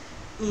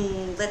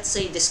 let's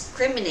say,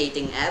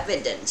 discriminating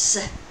evidence.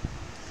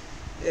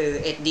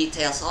 It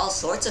details all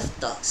sorts of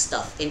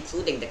stuff,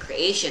 including the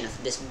creation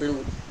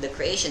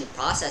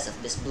process of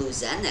this Blue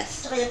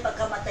Zenith. Tsaka yung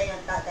pagkamatay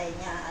ng tatay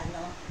niya,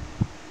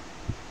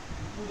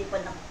 hindi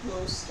pa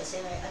na-close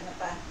kasi may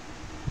pa.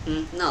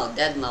 No,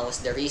 Dedma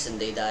was the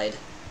reason they died.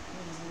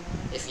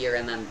 If you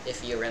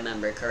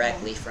remember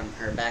correctly from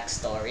her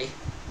backstory.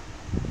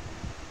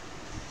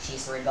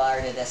 She's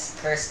regarded as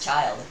cursed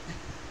child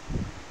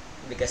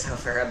because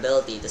of her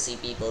ability to see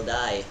people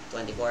die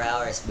 24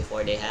 hours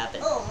before they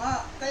happen. Oo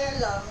nga, kaya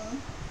lang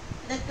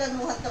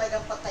nagplanuhan talaga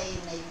patayin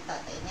na yung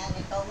tatay niya.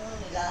 Nitong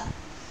nila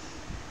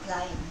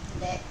Klein,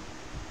 hindi.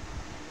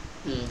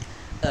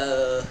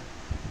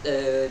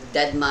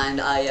 Dedma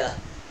and Aya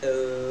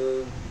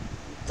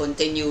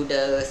continue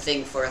the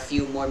thing for a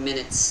few more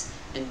minutes,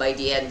 and by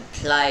the end,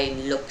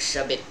 Klein looks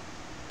a bit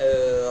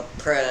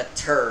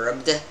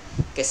perturbed.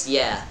 Because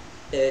yeah,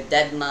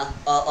 Dedma,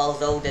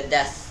 although the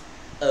death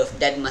of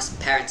Dedma's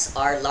parents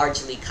are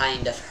largely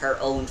kind of her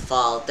own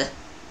fault,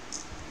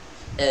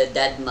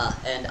 Dedma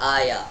and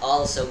Aya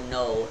also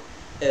know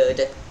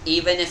that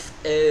even if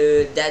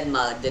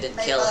Dedma didn't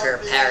kill her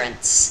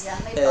parents,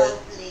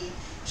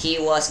 he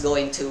was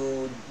going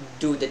to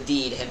do the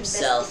deed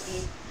himself.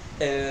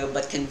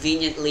 But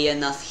conveniently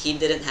enough, he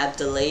didn't have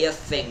to lay a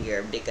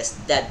finger because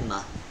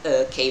Dedma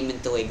came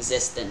into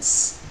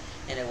existence.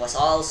 And it was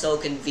all so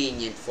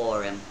convenient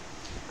for him.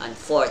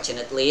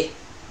 Unfortunately,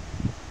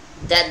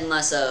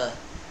 Dedma's a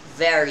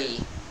very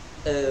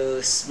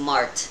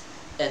smart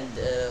and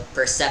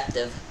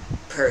perceptive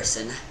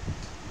person.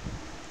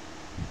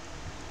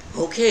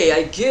 Okay,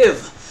 I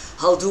give.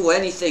 I'll do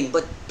anything,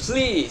 but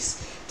please,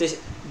 the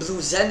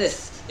Blue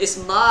Zenith is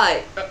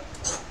my...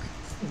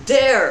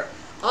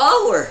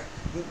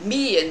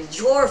 me and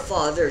your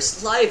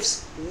father's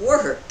life's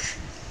work.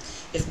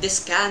 If this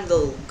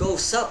scandal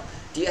goes up,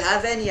 do you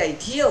have any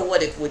idea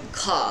what it would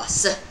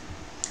cost?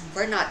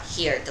 We're not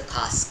here to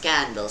cause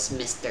scandals,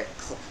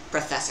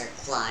 Professor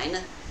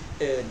Klein.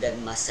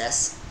 Denma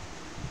says.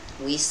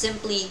 We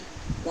simply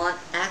want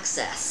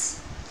access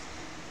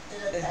To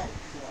the 10th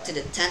floor. to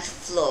the 10th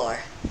floor.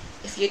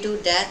 If you do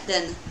that,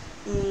 then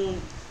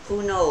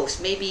who knows?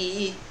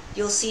 Maybe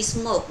you'll see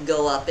smoke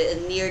go up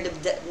near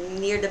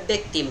the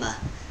victim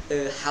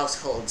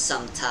household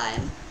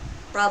sometime.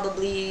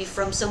 Probably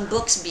from some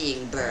books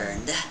being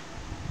burned.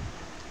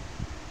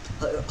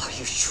 Are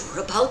you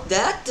sure about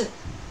that?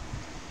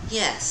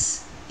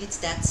 Yes, it's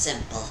that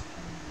simple.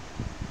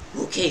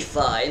 Okay,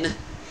 fine.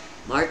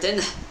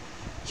 Martin,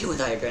 you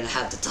and I are gonna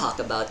have to talk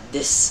about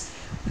this.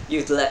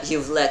 You've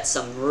let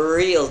some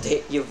real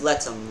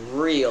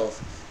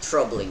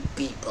troubling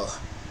people.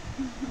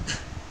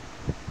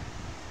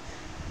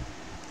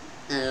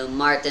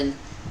 Martin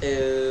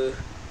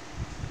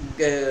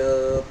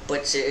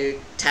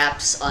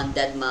taps on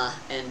Dedma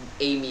and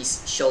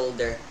Amy's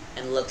shoulder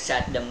and looks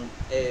at them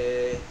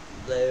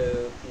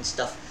and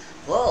stuff.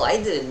 Whoa,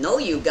 I didn't know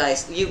you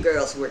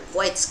girls were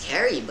quite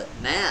scary, but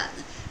man,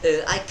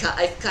 I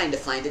kind of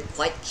find it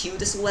quite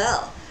cute as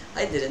well.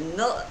 I didn't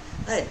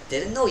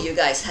know you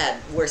guys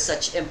were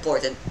such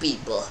important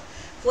people.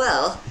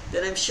 Well,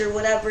 then I'm sure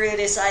whatever it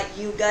is,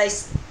 you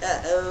guys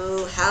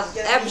have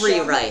Your every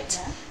mission, right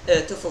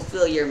yeah. to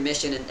fulfill your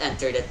mission and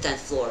enter the 10th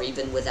floor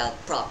even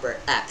without proper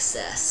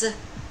access.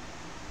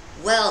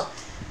 Well,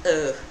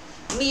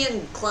 me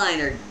and Klein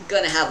are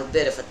gonna have a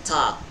bit of a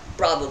talk,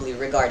 probably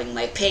regarding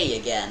my pay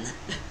again.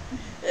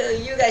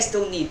 You guys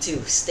don't need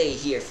to stay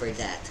here for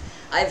that.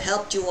 I've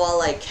helped you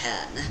all I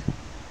can.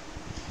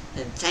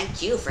 And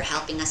thank you for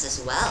helping us as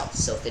well,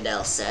 so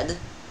Fidel said.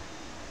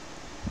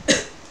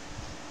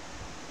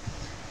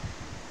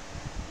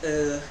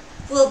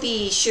 We'll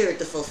be sure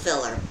to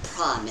fulfill our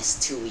promise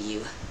to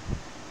you.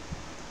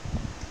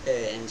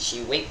 And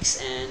she winks,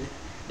 and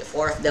the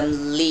four of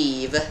them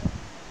leave.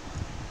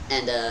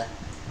 And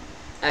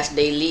as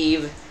they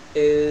leave,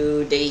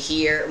 they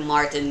hear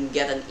Martin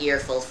get an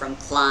earful from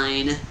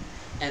Klein.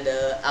 And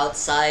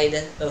outside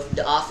of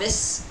the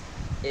office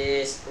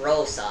is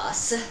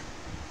Rosas.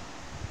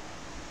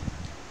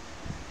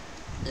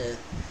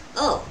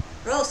 Oh,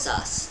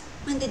 Rosas,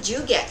 when did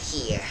you get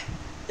here?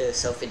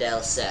 So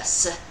Fidel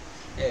says.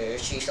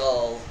 She's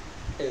all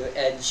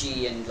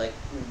edgy and like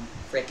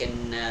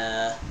freaking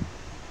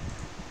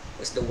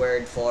what's the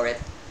word for it?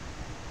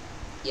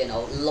 You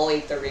know,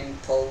 loitering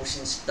pose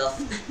and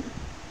stuff.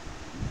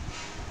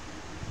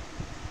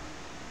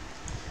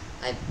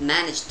 I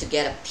managed to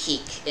get a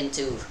peek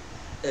into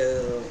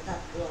the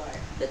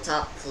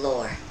top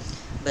floor,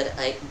 but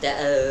I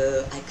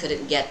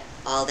couldn't get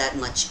all that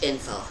much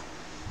info.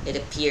 It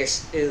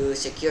appears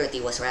security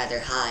was rather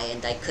high,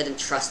 and I couldn't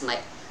trust my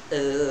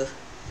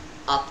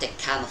optic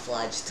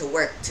camouflage to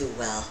work too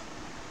well.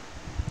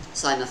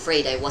 So I'm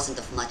afraid I wasn't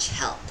of much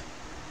help.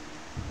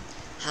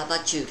 How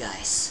about you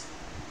guys?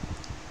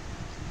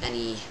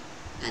 Any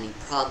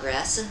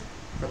progress?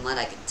 From what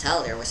I could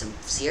tell, there was some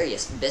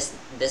serious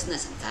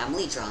business and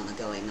family drama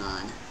going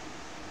on.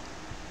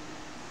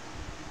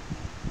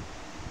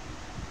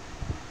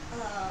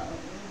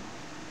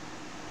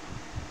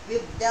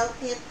 We've dealt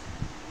it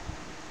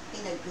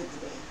in a good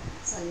way,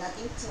 so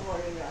nothing to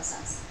worry,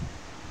 Rosas.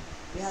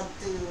 We have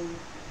to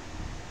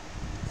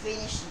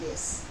finish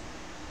this.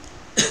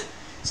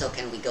 So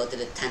can we go to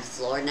the 10th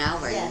floor now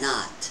or Yes.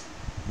 not?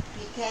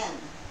 We can.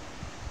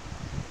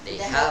 They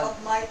With the have help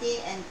of Marty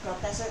and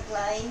Professor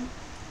Klein,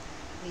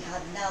 we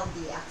have now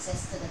the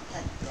access to the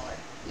 10th floor.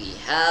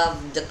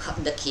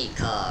 the key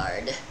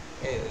card.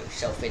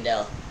 So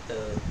Fidel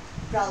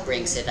Proudly.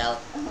 brings it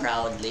out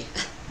proudly.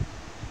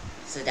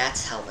 So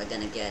that's how we're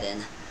gonna get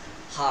in.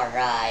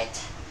 Alright.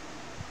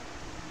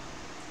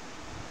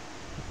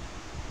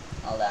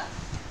 Hold on.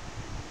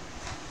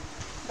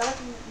 Bakit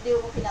hindi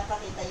mo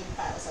pinapakita yung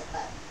tao sa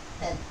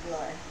 10th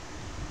floor?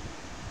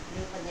 Hindi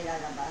mo pa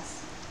nilalabas?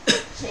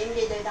 Siya yung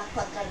leader ng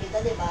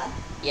kontrabida, di ba?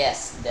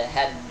 Yes, the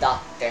head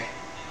doctor.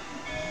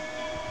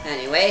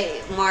 Anyway,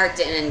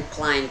 Martin and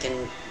Klein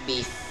can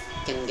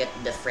get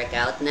the frick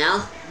out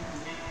now.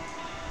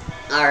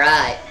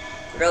 Alright.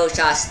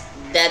 Rosas,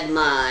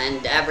 Dedma,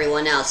 and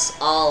everyone else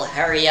all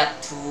hurry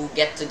up to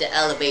get to the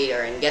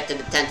elevator and get to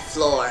the 10th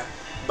floor.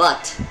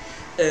 But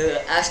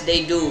as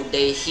they do,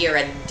 they hear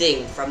a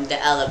ding from the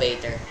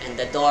elevator and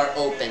the door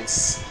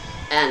opens.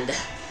 And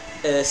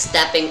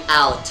stepping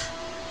out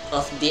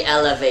of the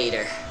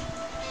elevator,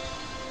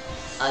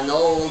 an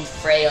old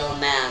frail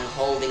man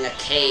holding a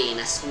cane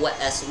as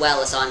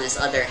well as on his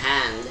other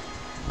hand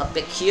a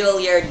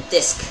peculiar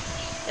disc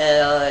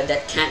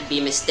that can't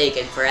be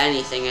mistaken for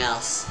anything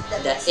else.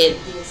 The id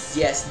disc.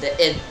 Yes, the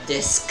id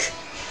disc.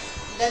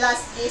 The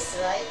last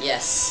disc, right?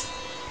 Yes.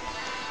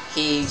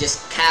 He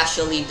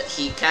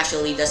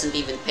casually doesn't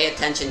even pay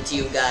attention to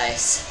you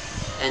guys,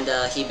 and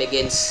he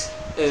begins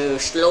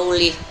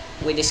slowly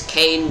with his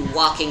cane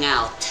walking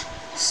out.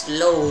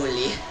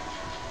 Slowly.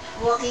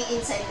 Walking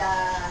inside the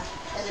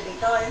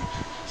elevator.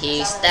 He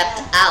Kasama stepped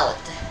na yan.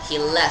 out. He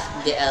left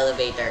the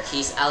elevator.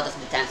 He's out of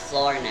the 10th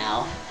floor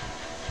now.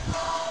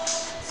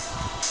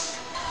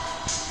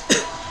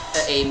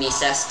 Amy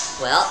says,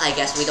 well, I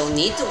guess we don't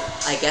need to.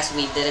 I guess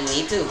we didn't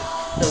need to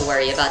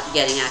worry about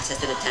getting access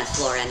to the 10th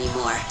floor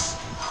anymore.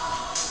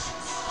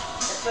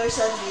 The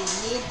person we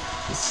need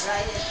is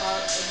right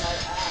about in our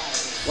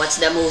eyes.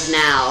 What's the move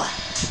now?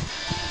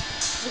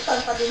 Butang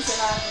pa din si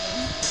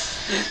Mami.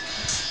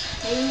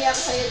 Nahingi ako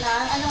sa'yo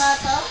ng, ano nga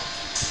to?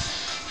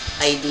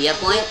 Idea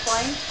point?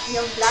 Point?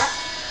 Yung black?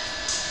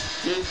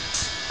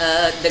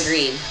 The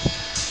green.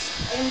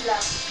 Yung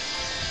black.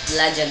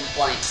 Legend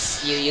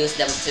points. You use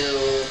them to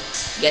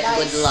get Nice.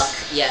 good luck.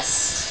 Yes.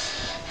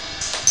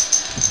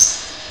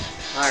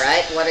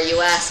 Alright, what are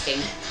you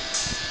asking?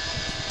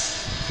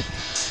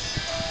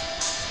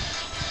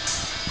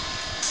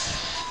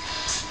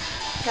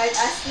 Kahit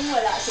asking,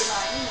 wala si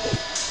Mami eh.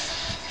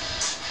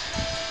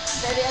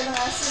 Dari ano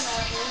nga si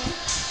Mami?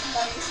 Ang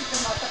dami kasi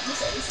tumatakbo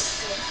sa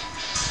isip ko.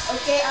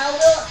 Okay, I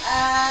will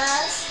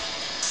ask,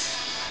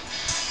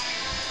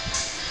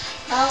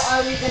 how are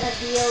we gonna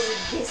deal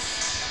with this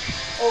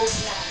old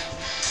man?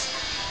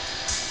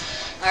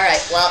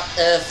 Alright, well,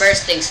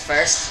 first things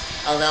first.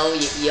 Although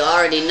you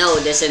already know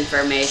this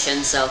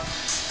information, so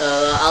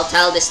I'll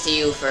retell this to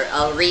you for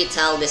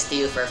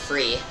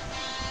free.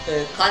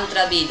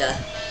 Contrabida,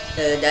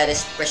 that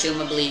is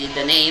presumably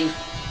the name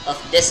of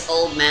this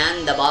old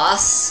man, the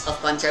boss of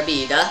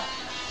Contrabida,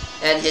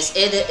 and his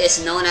id is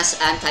known as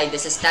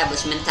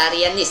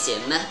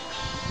Antidisestablishmentarianism.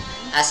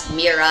 As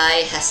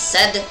Mirai has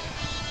said,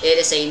 it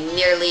is a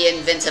nearly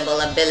invincible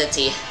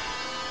ability.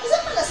 Asan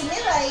pala si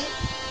Mirai?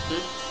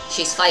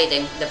 She's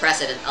fighting the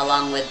president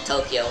along with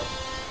Tokyo,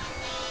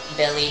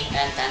 Billy,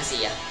 and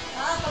Tansia.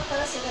 Ah,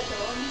 pagpala sila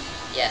doon.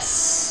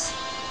 Yes.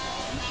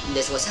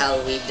 This was how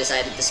we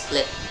decided to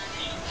split.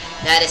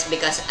 That is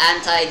because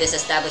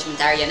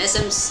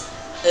anti-disestablishmentarianism's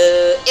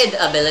id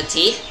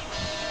ability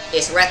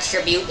is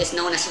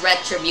known as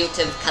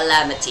retributive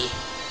calamity.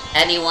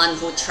 Anyone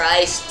who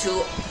tries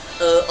to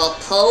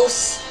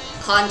oppose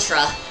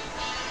Contra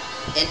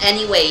in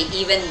any way,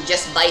 even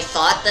just by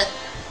thought,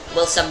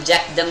 will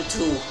subject them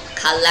to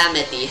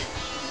calamity.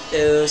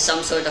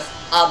 Some sort of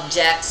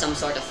object, some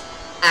sort of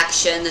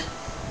action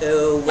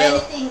will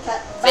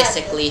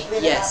physically,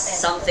 yes,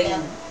 something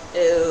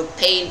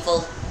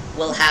painful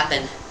will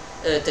happen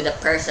to the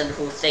person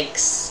who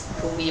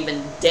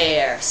even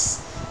dares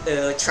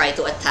try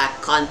to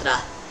attack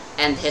Contra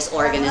and his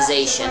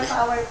organization. Super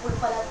powerful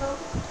pala to.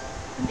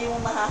 Hindi mo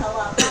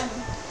mahahawakan.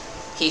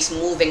 He's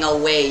moving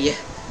away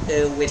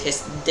with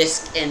his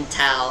disc in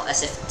Tau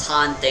as if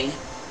taunting.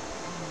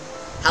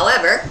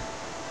 However,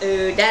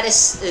 that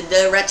is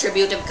the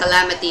retributive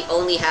calamity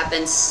only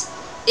happens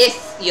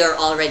if you're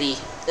already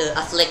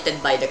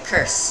afflicted by the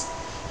curse.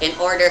 In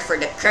order for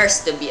the curse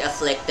to be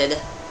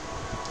afflicted,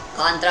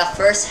 Contra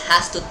first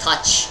has to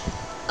touch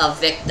a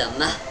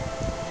victim.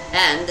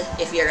 And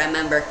if you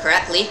remember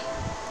correctly,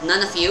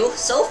 none of you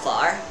so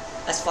far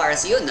as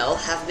you know,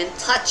 have been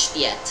touched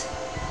yet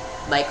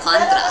by Pero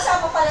Contra.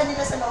 kasama pala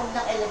nila sa loob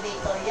ng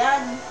elevator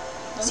yan.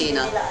 Nung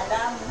Sino? Hindi nila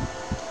alam.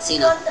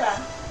 Sino? Contra.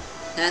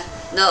 Huh?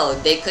 No,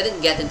 they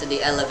couldn't get into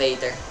the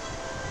elevator.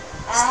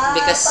 Ah,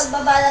 Because-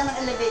 pagbaba lang ng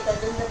elevator,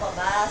 dun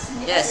lumabas.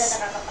 Hindi pa Yes.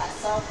 sila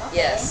nakakapasok.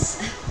 Okay. Yes.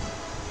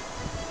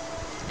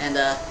 And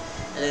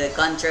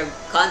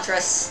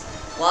Contra's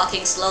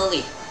walking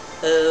slowly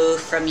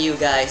from you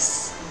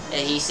guys.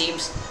 And it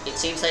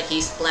seems like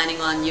he's planning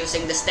on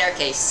using the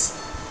staircase.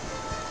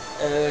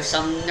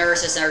 Some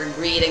nurses are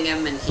greeting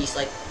him, and he's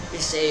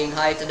saying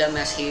hi to them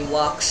as he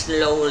walks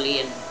slowly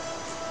and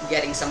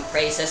getting some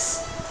praises.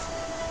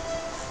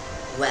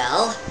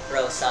 Well,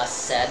 Rosas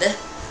said,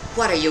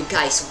 what are you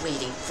guys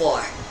waiting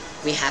for?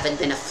 We haven't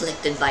been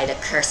afflicted by the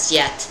curse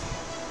yet.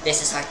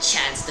 This is our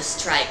chance to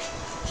strike.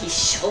 He's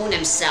shown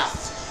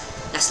himself.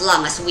 As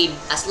long as we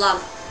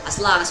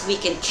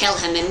can kill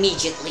him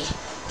immediately,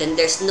 then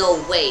there's no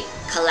way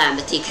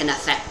calamity can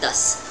affect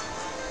us.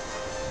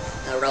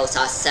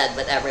 Rosas said,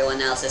 but everyone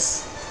else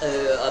is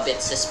a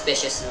bit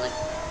suspicious and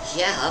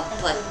yeah,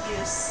 but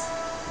Confused.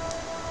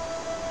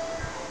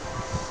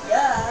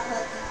 Yeah,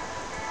 but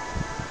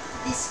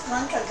this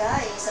Contra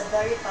guy is a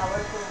very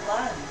powerful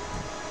one.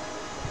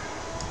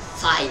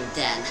 fine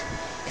then.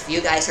 If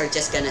you guys are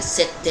just gonna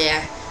sit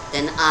there,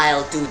 then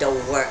I'll do the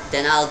work.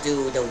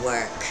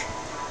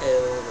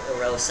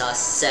 Rosas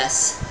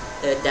says.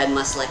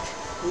 Denma's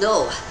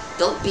no,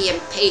 don't be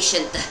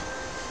impatient.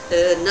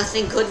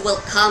 Nothing good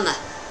will come.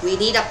 We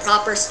need a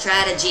proper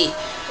strategy.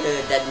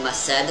 Denma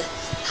said.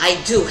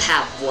 I do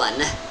have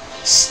one.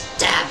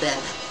 Stab him.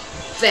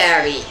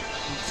 Very,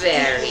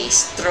 very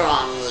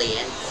strongly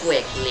and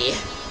quickly.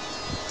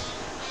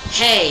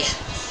 Hey,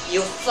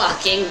 you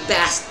fucking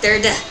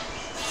bastard!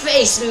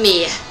 Face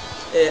me!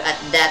 At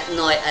that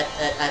noise,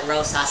 at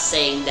Rosas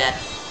saying that,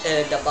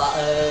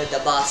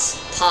 the boss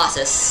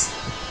pauses,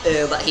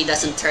 but he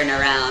doesn't turn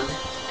around,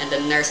 and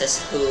the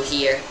nurses who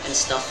hear and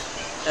stuff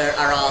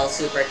are all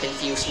super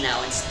confused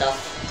now and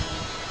stuff.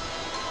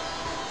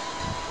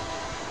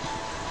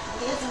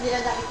 Hindi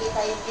na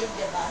nakikita yung kid,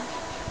 di ba?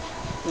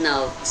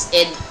 No,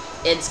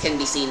 ids can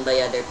be seen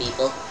by other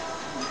people.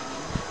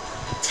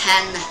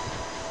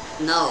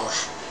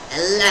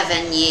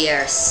 11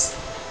 years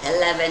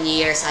 11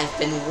 years I've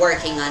been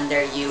working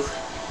under you.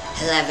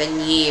 11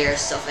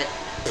 years of it,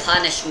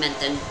 punishment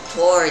and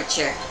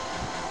torture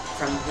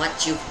from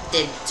what you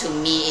did to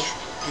me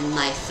and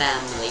my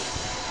family.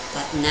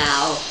 But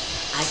now,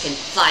 I can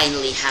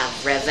finally have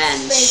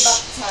revenge.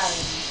 Payback time.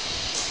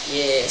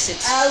 Yes,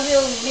 it's... I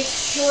will make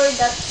sure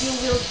that you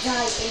will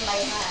die in my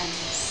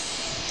hands.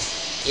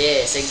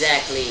 Yes,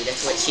 exactly.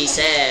 That's what she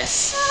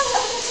says.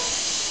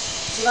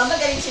 Di ba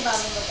magaling si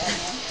Mami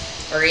mag-ano?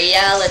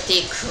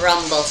 Reality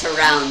crumbles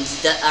around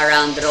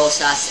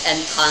Rosas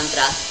and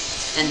Contra,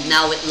 and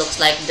now it looks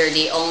like they're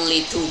the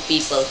only two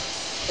people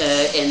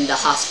in the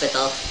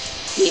hospital.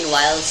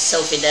 Meanwhile,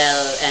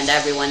 Sofidel and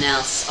everyone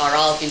else are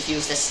all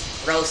confused as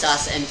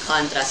Rosas and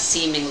Contra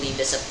seemingly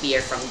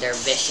disappear from their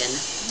vision.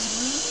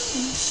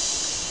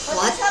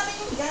 What is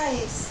happening,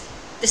 guys?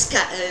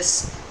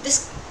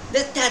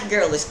 That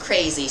girl is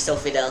crazy,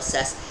 Sofidel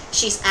says.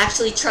 She's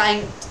actually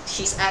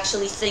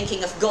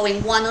thinking of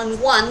going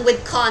one-on-one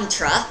with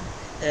Contra.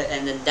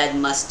 And then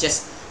Deadma's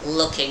just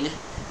looking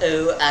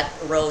at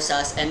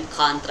Rosas and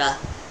Contra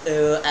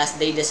as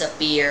they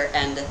disappear,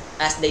 and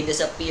as they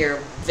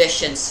disappear,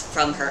 visions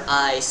from her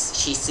eyes.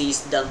 She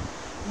sees them.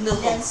 No,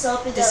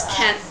 this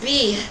can't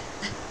be.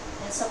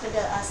 Then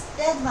Sofidel asked,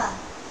 Deadma,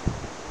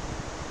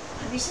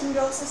 have you seen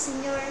Rosas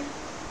in your...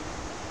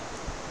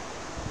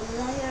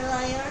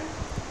 Liar?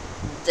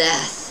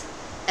 Death.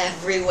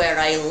 Everywhere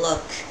I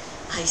look,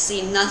 I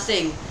see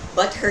nothing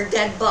but her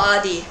dead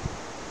body.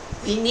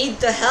 We need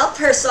to help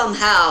her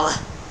somehow.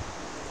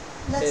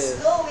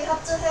 Let's go, we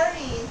have to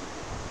hurry.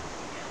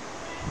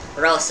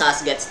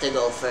 Rosas gets to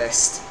go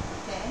first.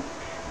 Okay.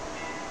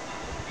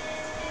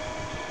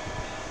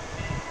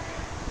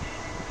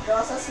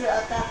 Rosas will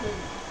attack with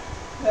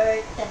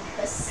her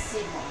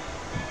Tempestimo.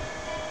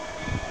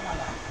 Tama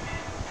ba?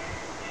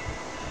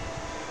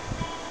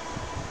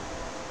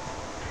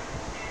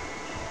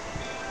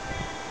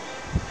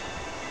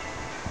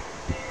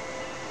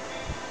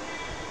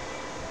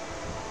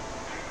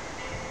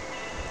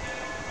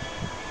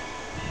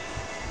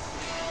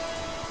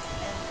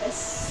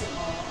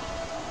 Tempestimo.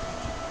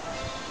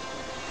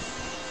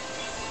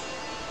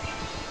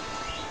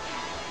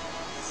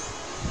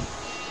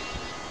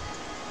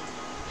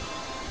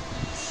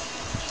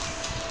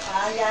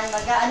 Ayan,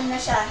 mag-aano na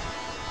siya.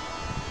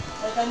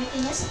 Gagamitin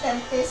niya si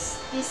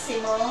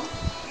Tempestissimo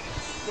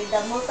with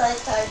the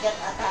multi-target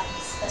attack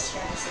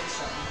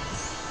specialization.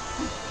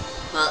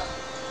 Well,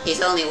 he's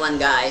only one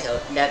guy,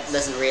 so that's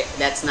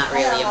not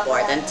really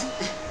important.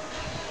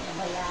 Ano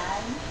ba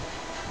yan?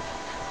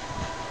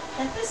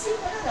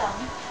 Tempestissimo na lang.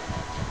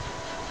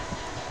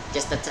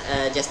 Just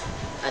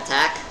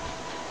attack.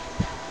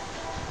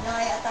 Ano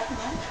nga yung attack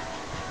niya?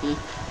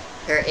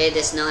 Her id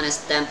is known as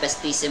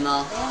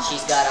Tempestissimo.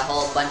 She's got a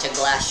whole bunch of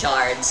glass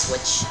shards,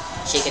 which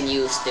she can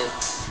use to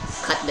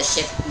cut the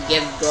shit,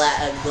 give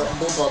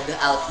bubog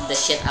out the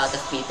shit out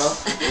of people.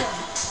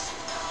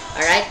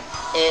 Alright,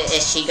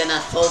 is she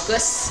gonna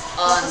focus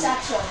on... Focus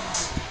action.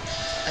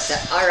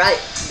 Alright,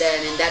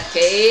 then in that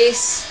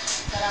case...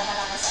 Para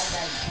malakas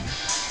agad.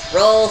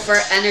 Roll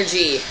for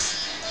energy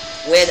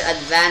with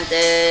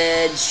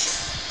advantage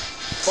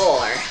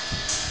 4.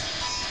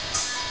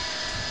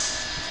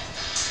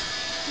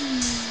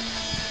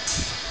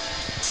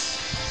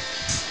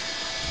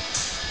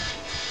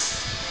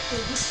 To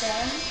be 10.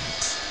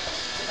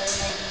 Ito yung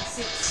naging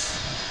 6.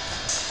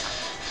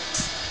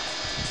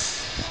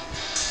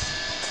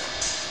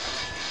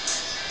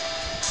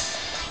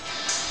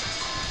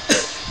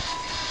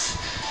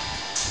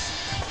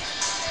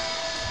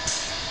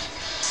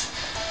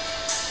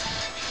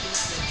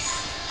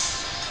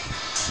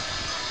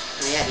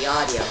 Oh yeah, the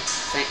audio.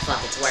 Thank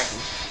fuck it's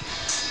working.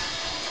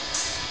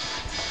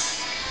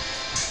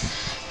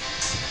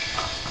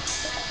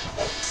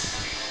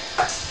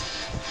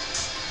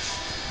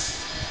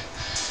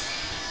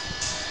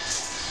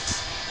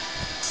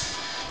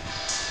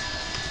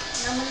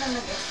 Naman na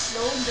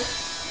nag-explode.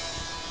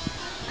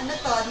 Ano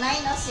to? 9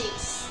 o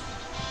 6?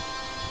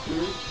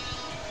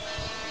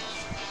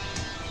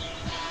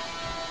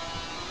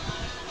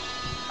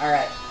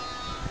 Alright.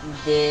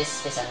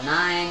 This is a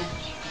 9,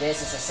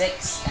 this is a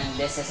 6, and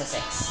this is a 6.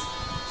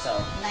 So,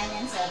 9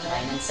 and 7.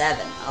 9 and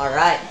 7.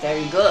 Alright,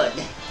 very good.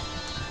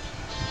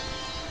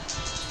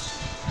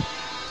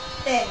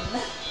 10.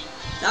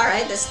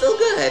 Alright, that's still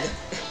good.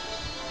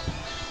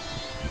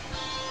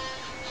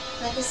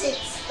 26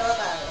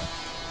 total.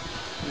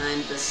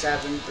 9 plus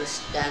 7 plus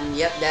 10.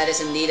 Yep, that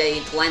is indeed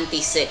a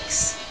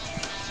 26.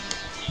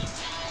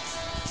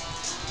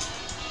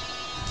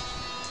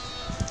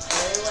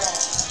 Very well.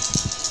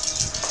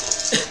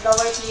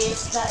 Lower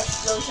please, the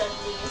explosion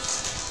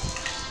please.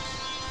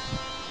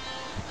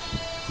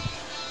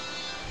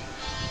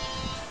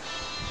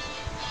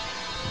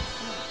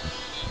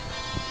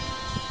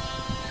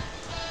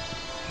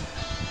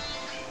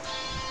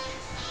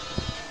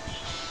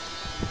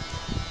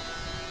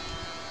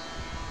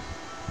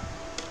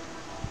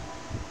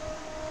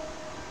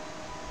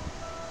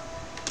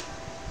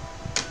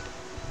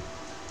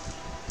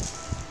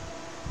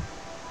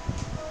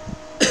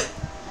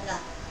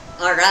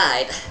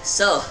 Alright,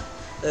 so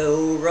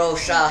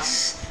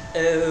Rosas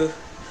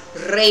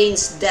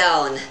rains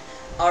down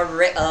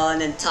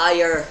an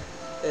entire...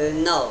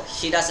 no,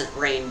 she doesn't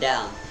rain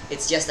down.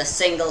 It's just a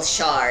single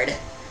shard.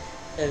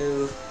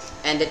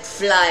 And it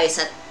flies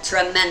at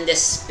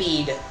tremendous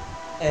speed.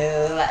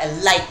 A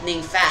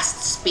lightning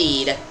fast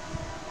speed.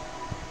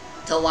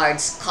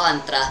 Towards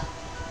Contra.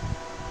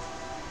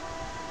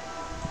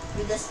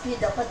 With the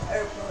speed of an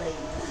airplane.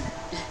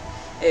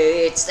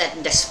 It's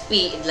at the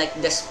speed, like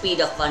the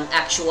speed of an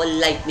actual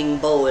lightning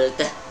bolt.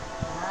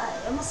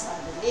 Yung mas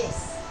mabilis.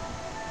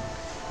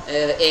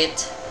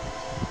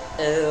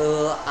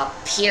 A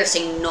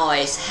piercing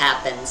noise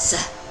happens,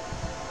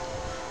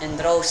 and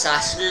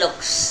Rosas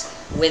looks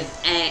with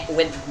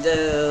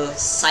the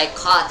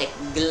psychotic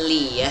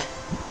glee.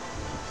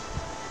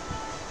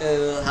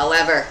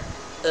 However,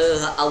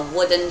 a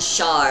wooden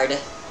shard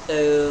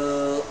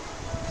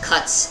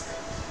cuts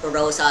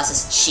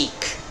Rosas's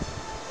cheek.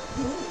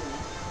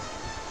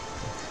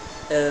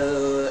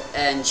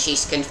 And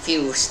she's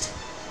confused.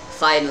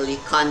 Finally,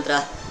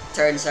 Contra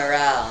turns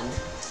around.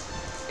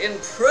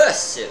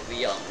 Impressive,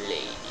 young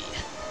lady.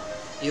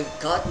 You've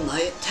got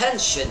my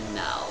attention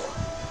now.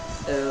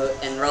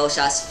 And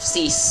Rosas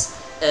sees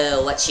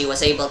what she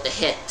was able to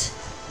hit.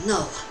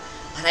 No,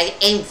 but I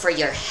aimed for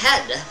your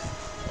head.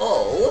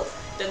 Oh,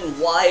 then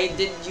why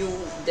did you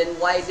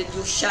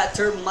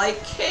shatter my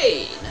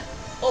cane?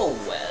 Oh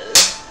well.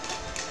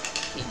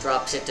 He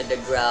drops it to the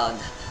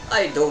ground.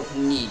 I don't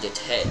need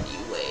it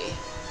anyway.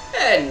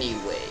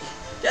 Anyway,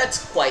 that's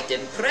quite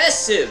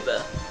impressive.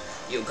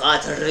 You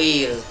got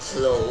real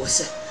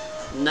close.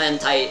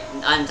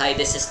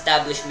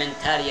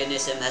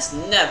 Antidisestablishmentarianism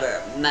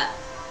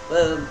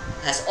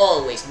has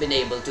always been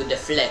able to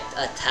deflect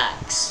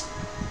attacks.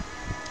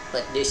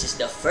 But this is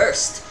the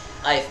first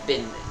I've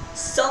been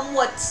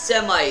somewhat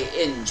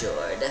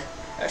semi-injured.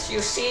 As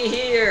you see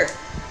here,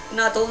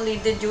 not only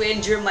did you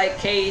injure my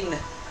cane,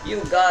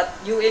 you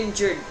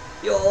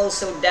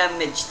also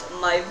damaged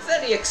my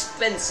very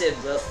expensive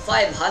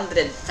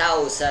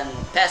 500,000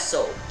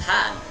 peso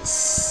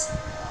pants.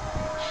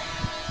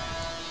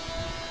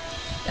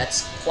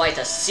 That's quite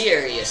a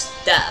serious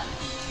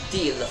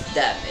deal of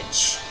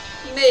damage.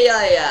 May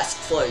I ask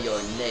for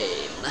your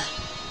name?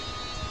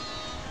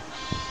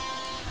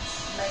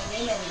 My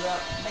name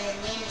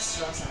is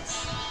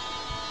Rosas.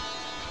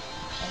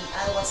 And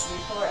I was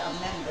before a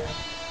member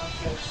of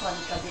your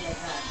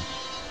Confederation.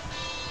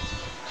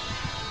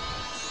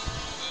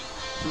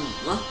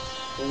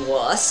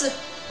 Was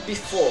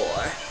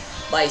before.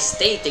 By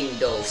stating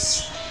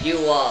those,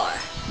 you are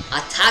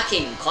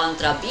attacking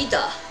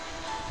Contrabida,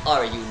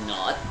 are you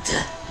not?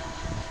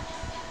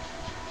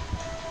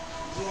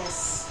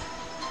 Yes,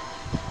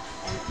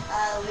 and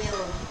I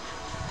will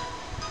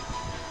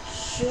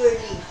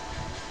surely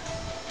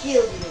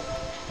kill you.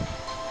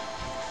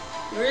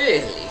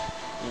 Really?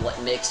 What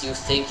makes you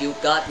think you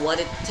got what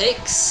it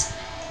takes?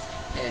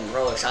 And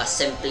Rosa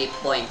simply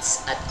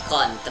points at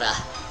Contra.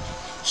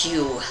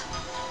 You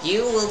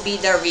will be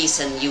the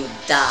reason you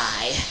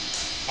die.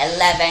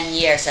 11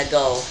 years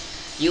ago,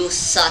 you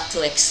sought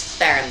to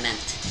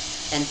experiment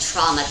and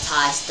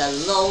traumatize the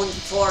lone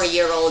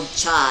 4-year-old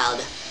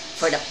child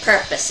for the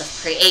purpose of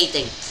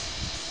creating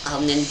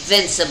an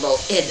invincible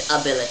ID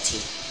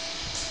ability.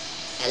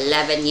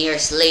 11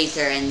 years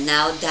later, and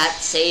now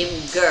that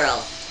same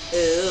girl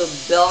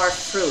bore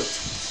fruit,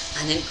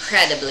 an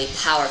incredibly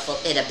powerful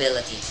ID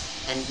ability,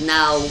 and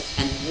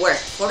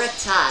worked for a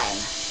time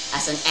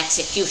as an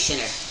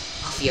executioner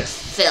of your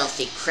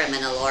filthy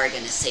criminal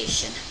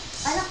organization.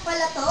 Anak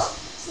pala to?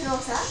 Si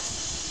Rosa?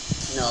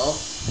 No,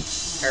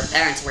 her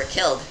parents were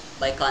killed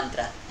by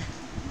Contra.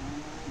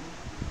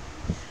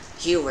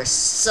 You were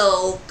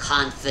so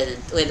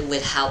confident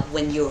with how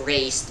when you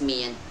raised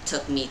me and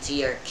took me to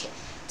your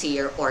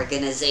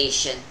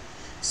organization,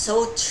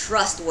 so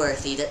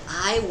trustworthy that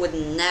I would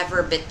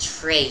never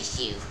betray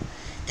you,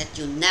 that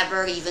you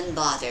never even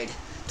bothered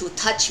to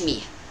touch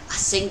me a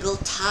single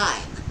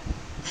time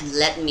and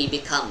let me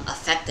become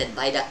affected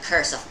by the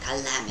curse of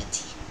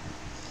calamity.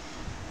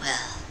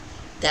 Well,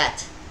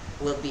 that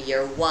will be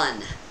your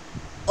one,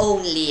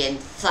 only and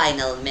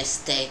final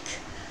mistake.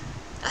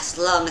 As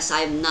long as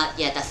I'm not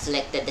yet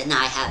afflicted, then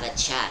I have a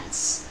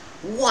chance.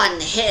 One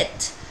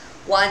hit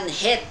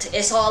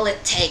is all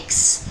it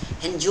takes,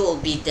 and you'll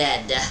be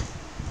dead.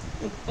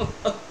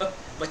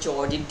 But you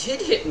already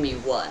did hit me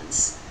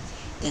once.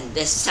 Then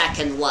this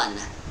second one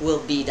will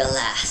be the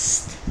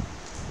last.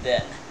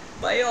 Then,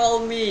 by all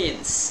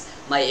means,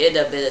 my ID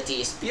ability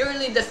is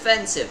purely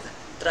defensive.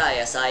 Try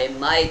as I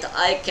might,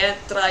 I can't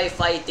try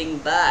fighting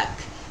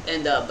back.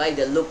 And by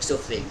the looks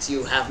of things,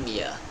 you have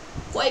me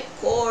quite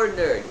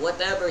cornered.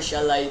 Whatever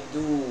shall I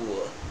do?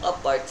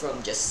 Apart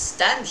from just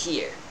stand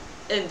here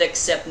and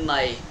accept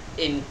my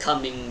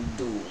incoming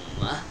doom.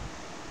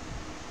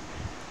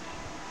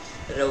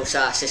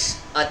 Rosas is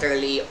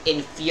utterly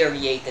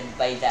infuriated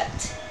by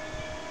that.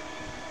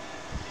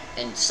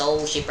 And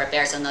so she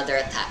prepares another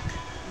attack.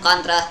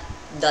 Contra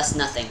does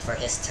nothing for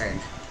his turn.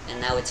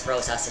 And now it's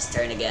Rosas'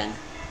 turn again.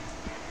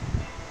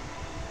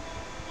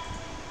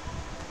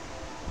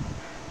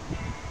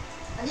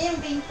 Ano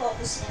yung main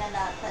focus nila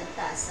na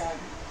pantasan?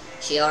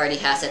 She already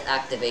has it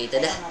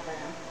activated. Kaya nga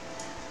pala.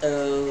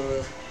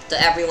 To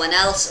everyone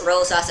else,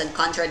 Rosas and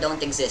Contra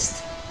don't exist.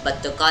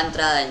 But to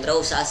Contra and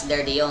Rosas,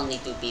 they're the only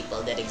two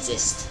people that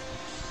exist.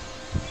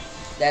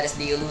 That is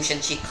the illusion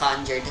she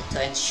conjured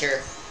to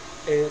ensure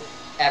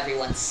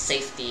everyone's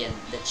safety and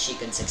that she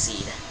can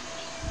succeed.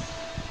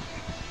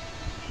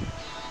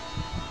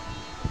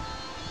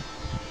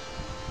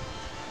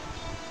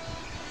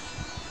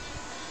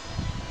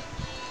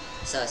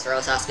 So is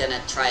Rosas gonna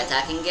try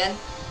attacking again?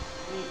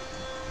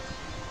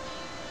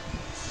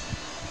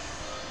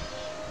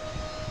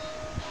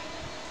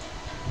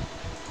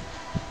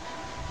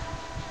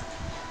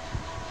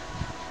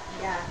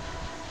 Yeah.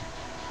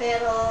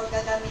 Pero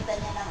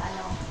gagamitan niya ng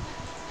ano,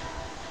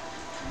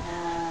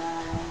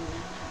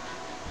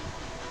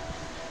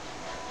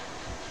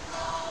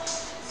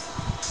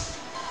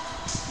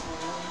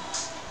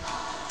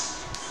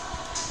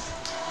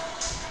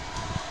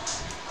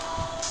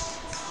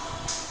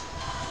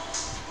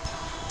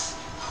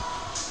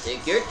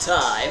 Take your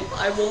time,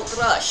 I won't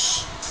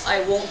rush.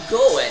 I won't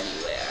go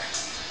anywhere.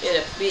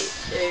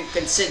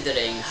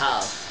 Considering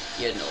how,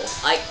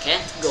 I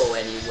can't go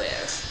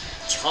anywhere.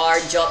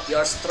 Charge up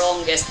your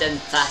strongest and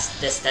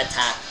fastest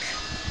attack.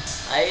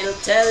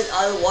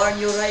 I'll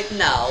warn you right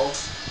now,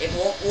 it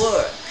won't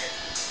work.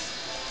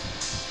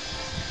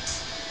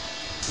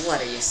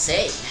 What are you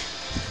saying?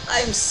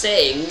 I'm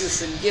saying you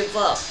should give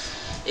up.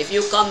 If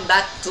you come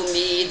back to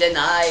me, then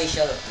I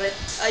shall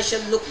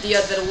look the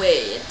other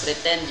way and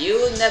pretend you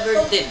never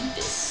did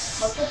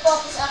this.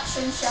 Magpo-focus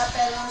action siya,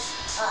 pero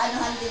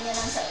anuhan din niya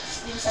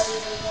yung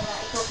sarili niya na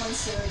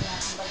i-conceal niya.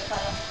 Kumbaga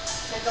parang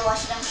nagawa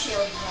siya ng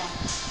shield niya.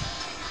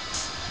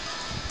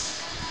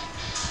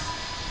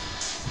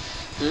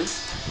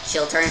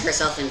 She'll turn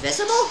herself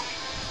invisible?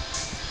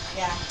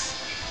 Yeah.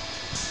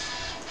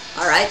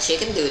 Alright,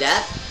 she can do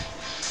that.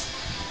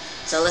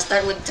 So let's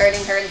start with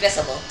turning her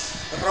invisible.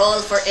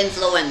 Roll for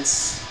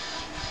influence.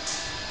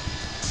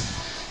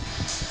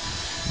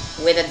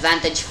 With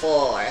advantage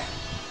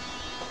 4.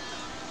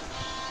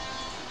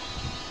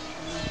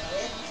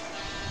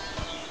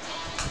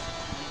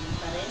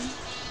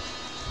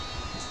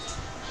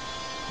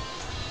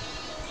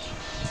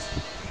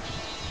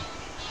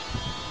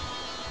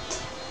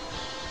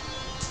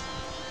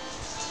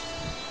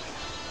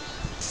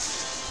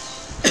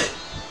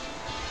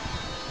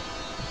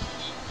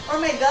 Oh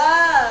my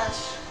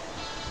gosh!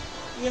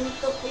 Yung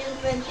 20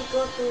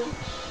 ko to,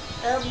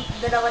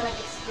 dalawa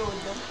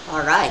nag-explode.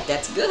 Alright,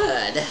 that's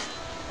good.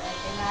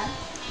 Pwede na.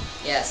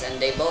 Yes, and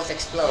they both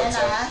explode. Yan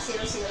So, na,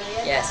 0-0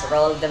 yan. yes,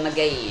 roll them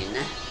again.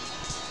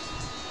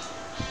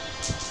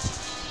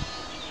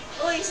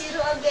 Uy, 0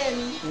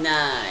 again.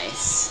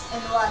 Nice.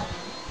 And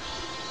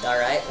 1.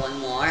 Alright, one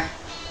more.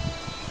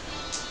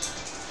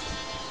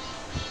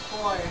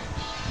 4.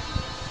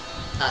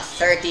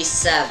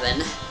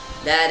 37.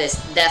 That is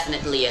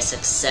definitely a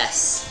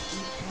success.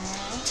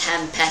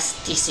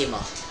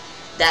 Tempestissimo.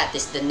 That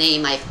is the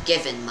name I've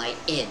given my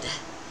id.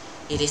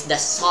 It is the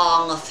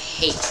song of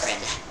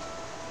hatred.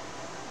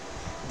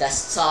 The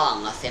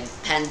song of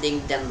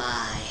impending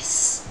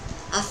demise.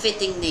 A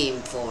fitting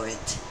name for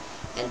it.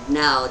 And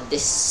now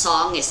this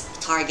song is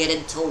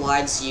targeted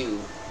towards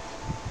you.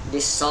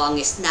 This song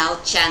is now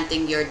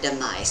chanting your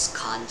demise,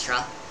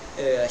 Contra.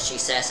 She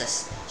says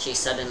as she's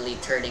suddenly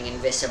turning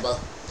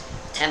invisible.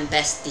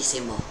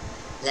 Tempestissimo.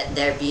 Let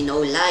there be no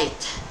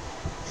light.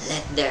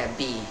 Let there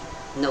be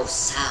no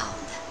sound.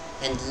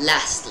 And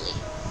lastly,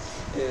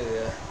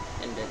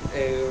 and then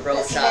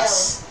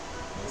Rosas.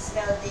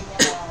 Spell din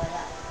niya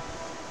mawala.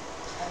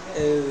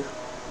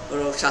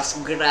 Rosas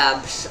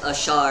grabs a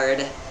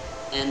shard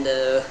and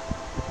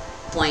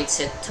points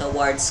it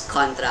towards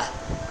Contra.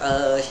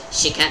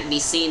 She can't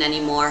be seen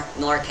anymore,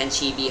 nor can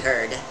she be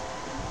heard.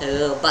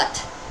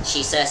 But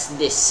she says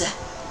this,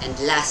 and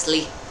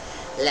lastly,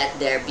 let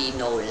there be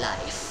no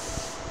life.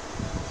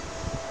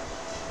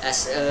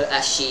 As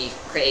she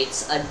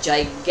creates a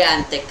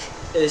gigantic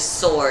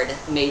sword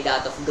made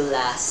out of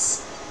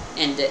glass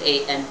and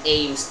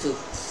aims to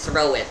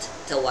throw it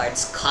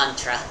towards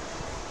Contra.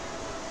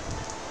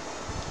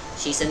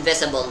 She's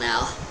invisible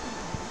now.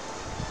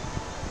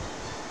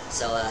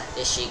 So,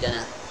 is she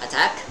gonna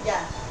attack?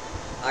 Yeah.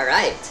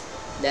 Alright.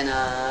 Then,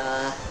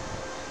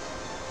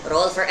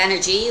 roll for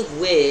energy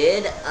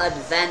with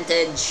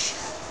advantage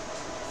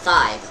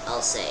 5,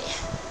 I'll say.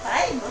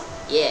 5?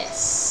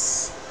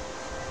 Yes.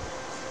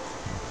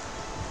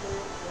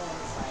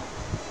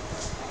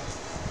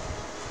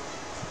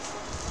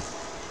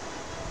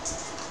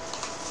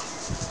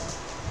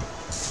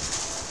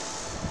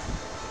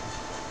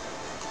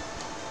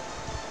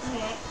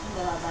 Okay, ang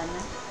bababa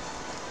na.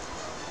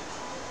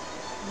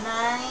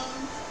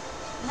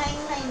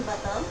 9 ba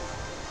to?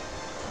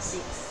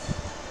 6.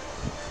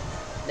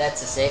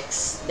 That's a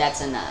 6. That's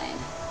a 9.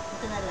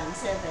 Ito na lang,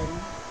 7.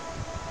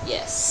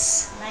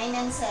 Yes. 9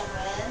 and 7.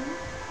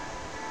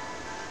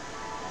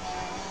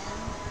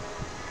 And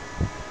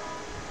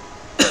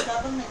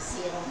habang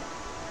nag-0.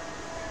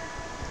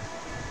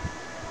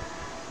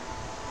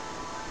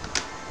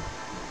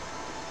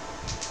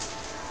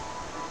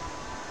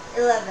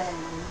 11.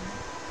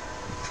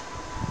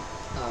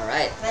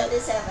 Alright.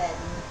 27.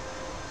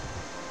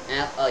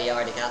 Yep. Oh, you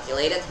already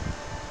calculated?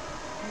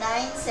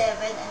 9,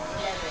 7, and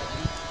 11.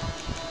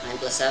 9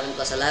 plus 7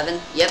 plus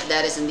 11. Yep,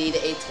 that is indeed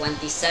a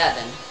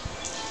 27.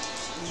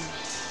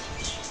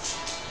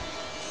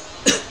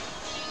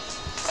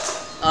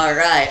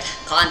 Alright,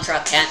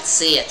 Contra can't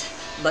see it,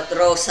 but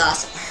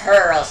Rosas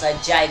hurls a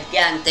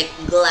gigantic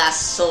glass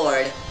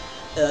sword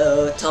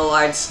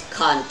towards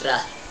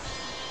Contra.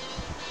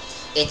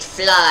 It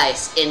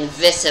flies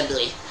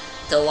invisibly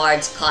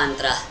towards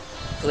Contra,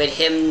 with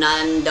him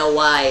none the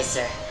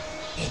wiser.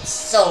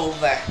 It's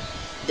over.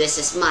 This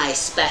is my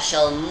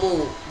special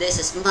move. This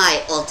is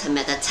my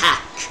ultimate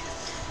attack.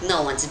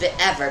 No one's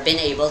ever been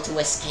able to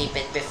escape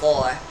it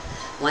before.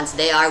 Once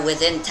they are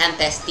within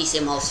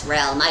Tempestissimo's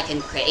realm, I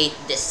can create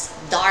this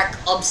dark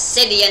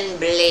obsidian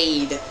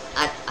blade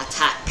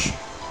attack.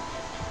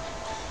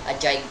 A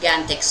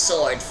gigantic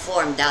sword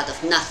formed out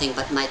of nothing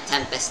but my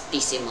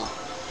Tempestissimo.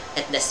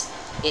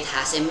 It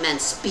has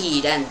immense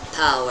speed and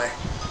power,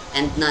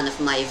 and none of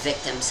my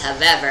victims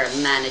have ever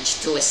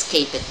managed to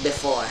escape it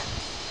before.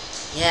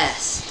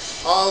 Yes,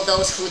 all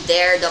those who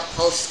dared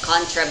oppose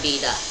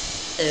Contrabida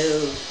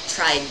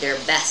tried their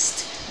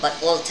best, but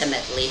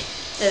ultimately,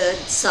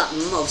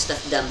 most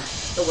of them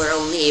were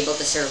only able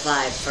to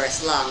survive for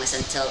as long as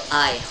until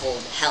I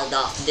held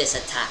off this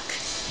attack.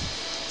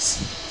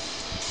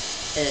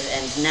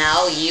 And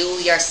now you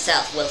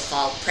yourself will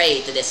fall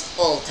prey to this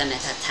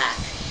ultimate attack.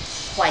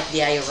 Quite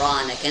the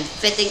ironic and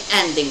fitting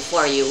ending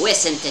for you,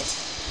 isn't it?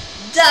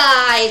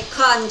 Die,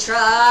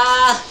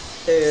 Contra!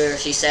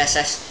 She says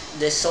as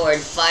the sword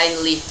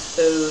finally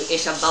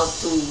is about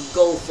to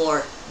go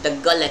for the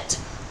gullet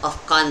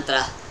of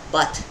Contra,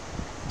 but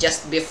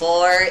just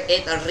before it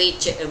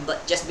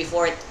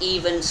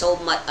even so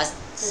much as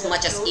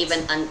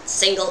even a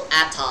single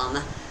atom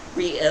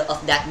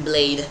of that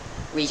blade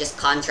reaches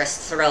Contra's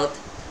throat,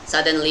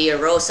 suddenly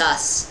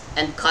Rosas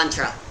and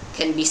Contra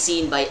can be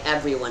seen by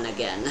everyone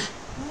again.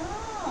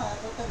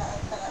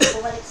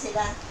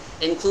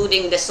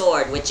 Including the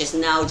sword, which is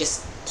now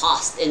just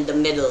paused in the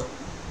middle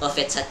of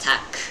its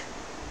attack.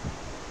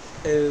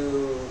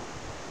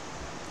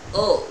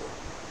 Oh,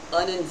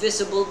 an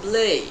invisible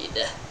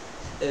blade,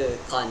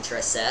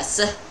 Contra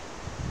says.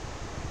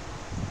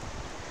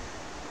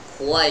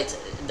 Quite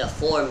the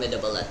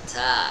formidable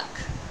attack.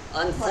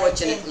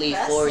 Unfortunately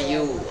for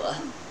you,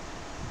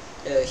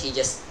 he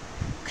just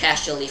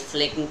casually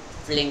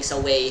flings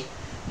away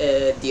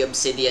the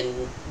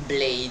obsidian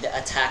blade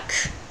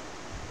attack.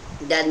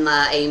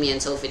 Denma, Amy,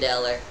 and Sophie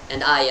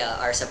and Aya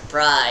are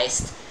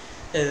surprised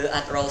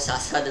at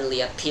Rosas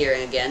suddenly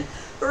appearing again.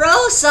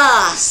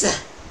 Rosas!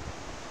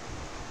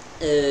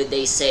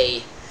 They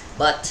say,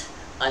 but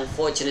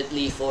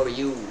unfortunately for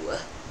you,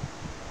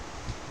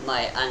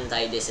 my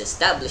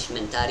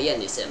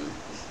anti-disestablishmentarianism.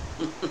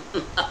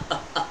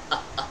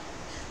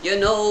 You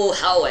know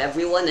how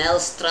everyone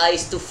else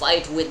tries to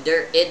fight with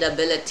their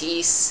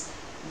inabilities?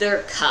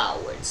 They're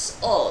cowards,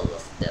 all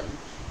of them.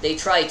 They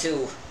try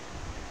to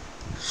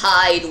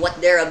hide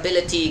what their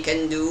ability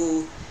can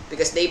do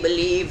because they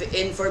believe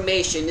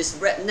information is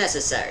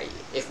necessary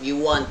if you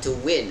want to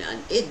win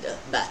an id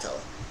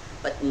battle.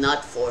 But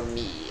not for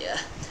me.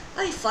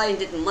 I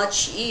find it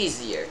much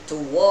easier to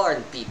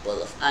warn people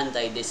of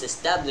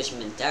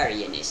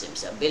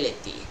anti-disestablishmentarianism's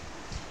ability,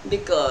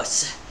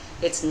 because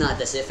it's not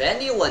as if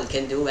anyone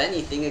can do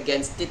anything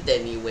against it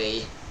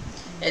anyway.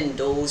 And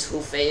those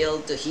who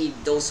fail to heed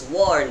those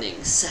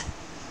warnings,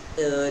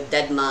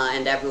 Dedma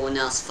and everyone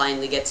else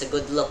finally gets a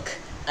good look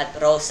at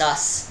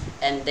Rosas,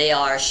 and they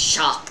are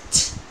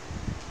shocked.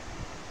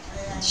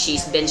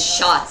 She's been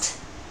shot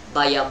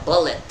by a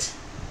bullet.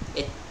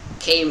 It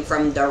came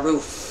from the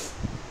roof.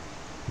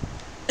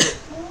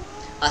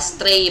 A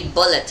stray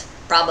bullet,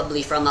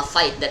 probably from a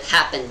fight that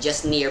happened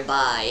just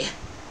nearby.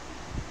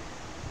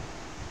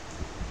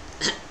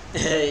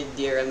 Do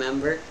you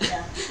remember?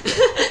 Yeah.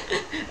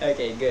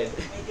 Okay, good.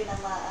 May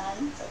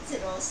tinamaan si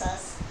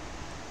Rosas.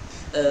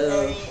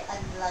 Very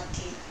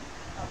unlucky.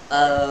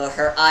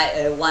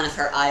 One of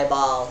her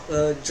eyeball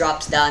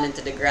drops down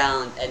into the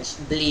ground and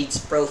bleeds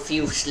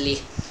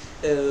profusely.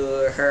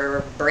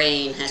 Her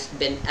brain has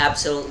been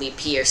absolutely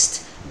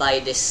pierced by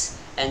this,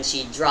 and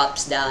she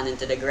drops down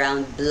into the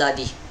ground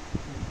bloody,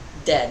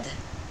 dead.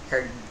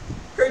 Her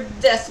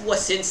death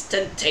was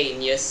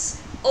instantaneous,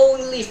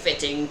 only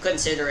fitting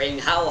considering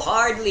how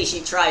hardly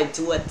she tried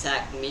to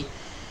attack me.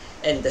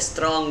 And the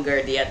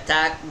stronger the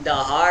attack, the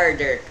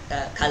harder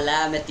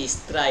calamity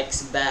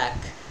strikes back.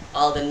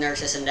 All the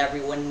nurses and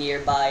everyone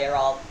nearby are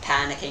all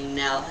panicking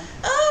now.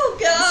 Oh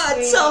God,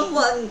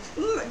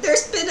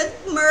 there's been a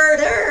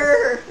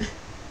murder!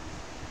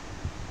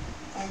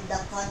 And the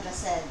Contra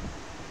said,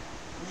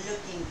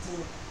 looking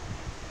to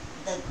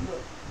the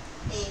group,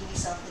 Amy,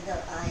 Sophie,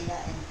 Aya,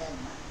 and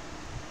Telma.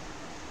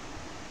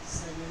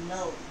 So you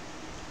know,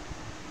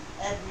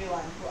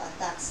 everyone who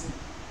attacks me,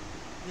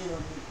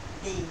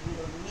 they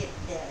will meet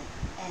their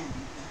end.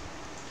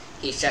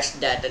 He says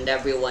that, and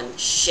everyone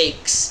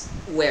shakes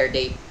where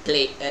they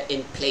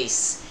in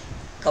place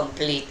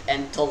complete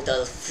and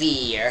total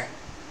fear.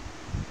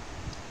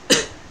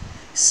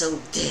 So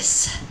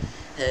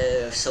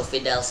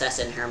Fidel says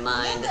in her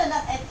mind. Hindi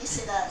na FE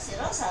si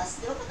Rosas.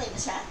 Di ba patay na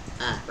siya?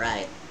 Ah,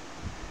 right.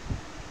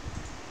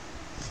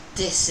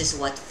 This is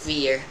what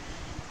fear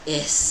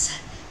is.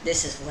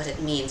 This is what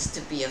it means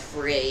to be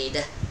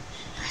afraid.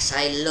 As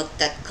I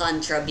looked at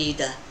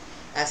Contrabida,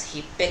 as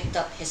he picked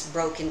up his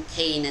broken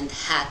cane and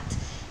hat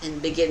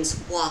and begins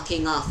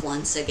walking off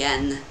once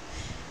again,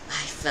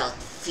 I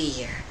felt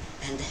fear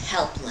and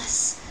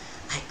helpless.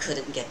 I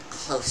couldn't get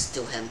close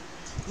to him.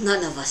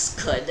 None of us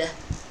could.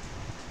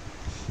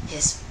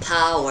 His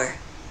power,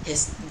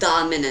 his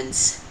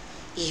dominance,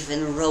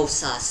 even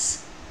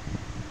Rosas,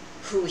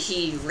 who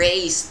he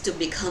raised to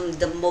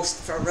become the most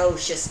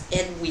ferocious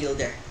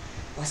end-wielder,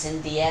 was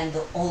in the end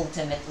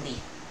ultimately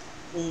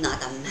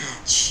not a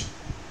match.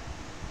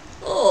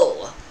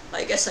 Oh,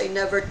 I guess I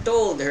never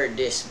told her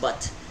this,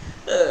 but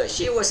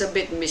she was a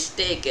bit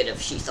mistaken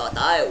if she thought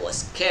I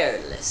was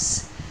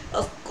careless.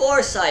 Of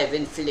course I've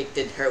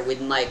inflicted her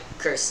with my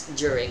curse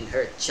during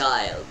her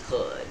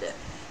childhood.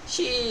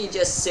 She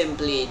just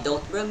simply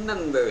don't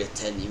remember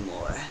it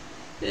anymore.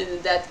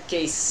 In that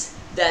case,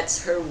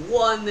 that's her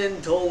one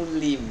and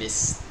only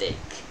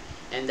mistake.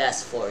 And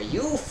as for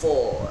you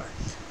four,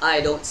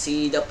 I don't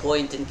see the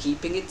point in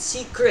keeping it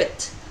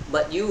secret,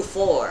 but you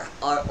four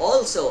are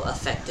also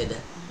affected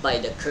by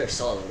the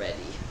curse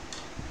already.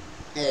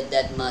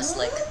 That must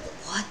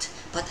what?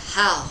 But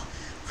how?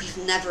 We've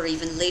never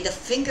even laid a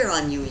finger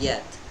on you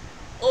yet.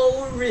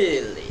 Oh,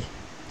 really?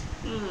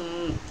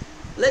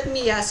 Let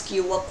me ask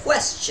you a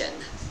question.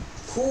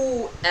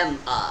 Who am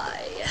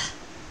I?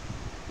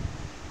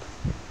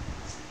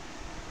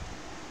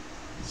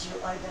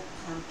 You are the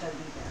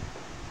Contrabida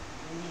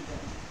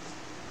leader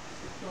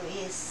who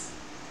is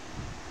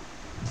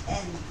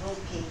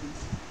invoking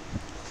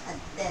a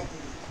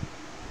deadly.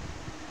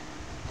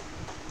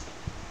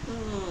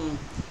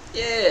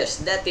 Yes,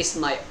 that is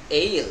my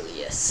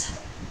alias.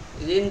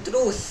 In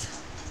truth,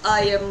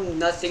 I am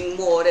nothing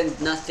more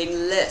and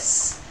nothing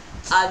less.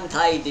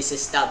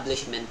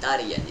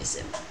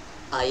 Antidisestablishmentarianism.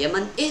 I am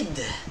an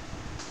id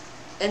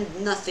and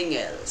nothing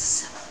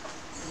else.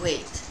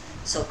 Wait,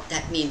 so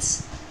that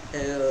means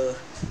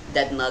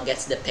Dedma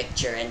gets the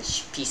picture and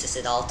she pieces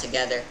it all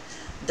together.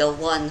 The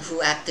one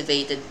who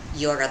activated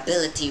your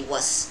ability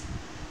was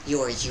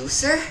your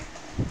user?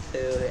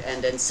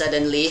 And then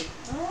suddenly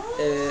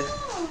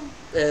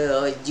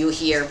you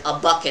hear a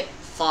bucket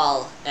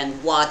fall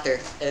and water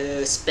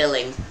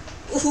spilling.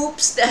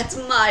 Oops, that's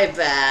my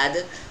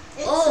bad.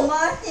 It's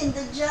Martin,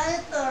 the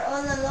janitor,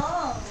 all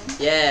along.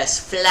 Yes,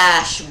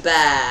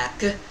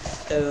 flashback.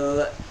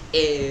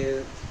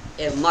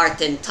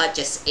 Martin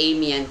touches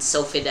Amy and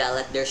Sofidel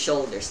at their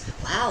shoulders.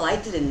 Wow, I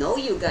didn't know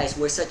you guys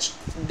were such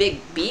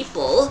big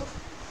people.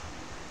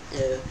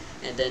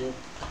 And then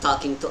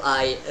talking to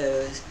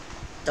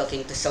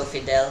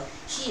Sofidel.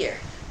 Here,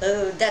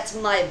 that's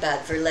my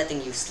bad for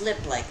letting you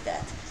slip like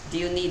that. Do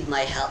you need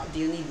my help?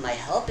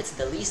 It's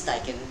the least I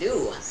can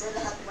do. So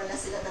lahat wala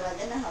sila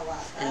talaga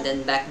nahawakan. And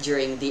then back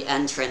during the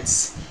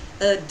entrance,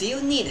 do you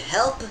need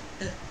help?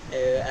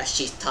 As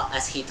he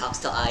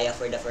talks to Aya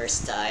for the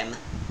first time.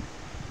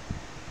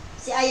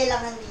 Si Aya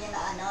lang hindi niya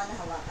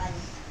nahawakan.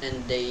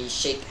 And they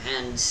shake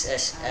hands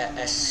as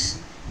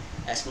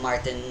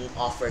Martin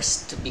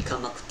offers to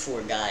become a tour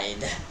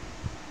guide.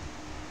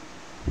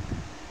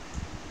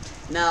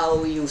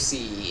 Now you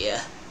see,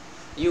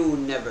 you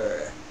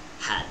never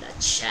had a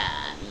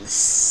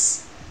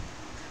chance.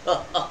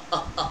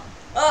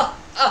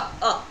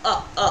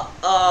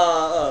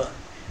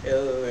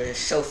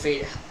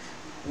 Sophie,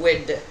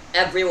 with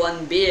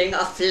everyone being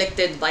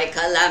afflicted by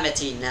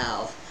calamity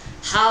now,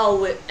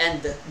 how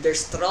and their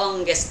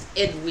strongest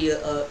id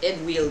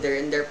wielder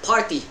in their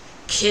party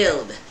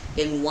killed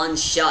in one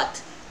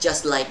shot,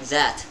 just like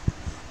that.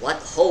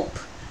 What hope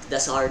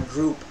does our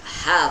group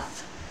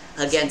have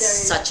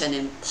against such an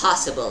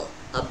impossible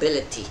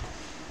ability?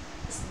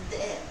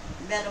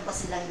 Meron ba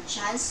silang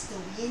chance to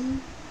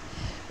win?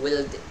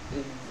 Will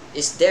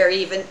is there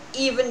even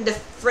the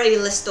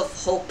frailest of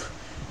hope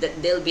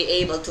that they'll be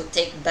able to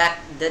take back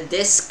the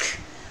disc?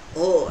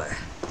 Or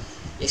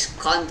is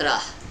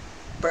Contra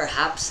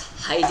perhaps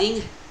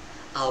hiding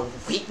a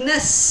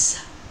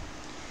weakness?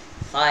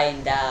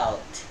 Find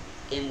out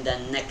in the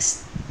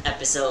next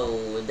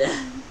episode.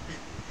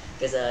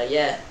 Because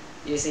yeah,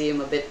 you see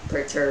him a bit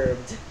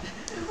perturbed.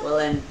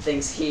 We'll end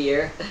things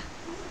here.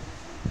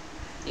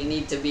 You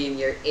need to be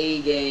in your A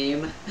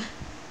game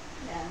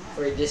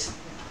for this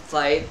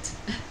fight.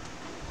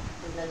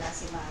 Tulala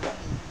si Mami.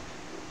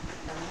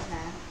 Tama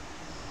na.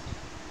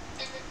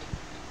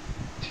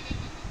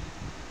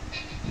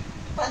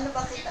 Paano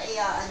ba kita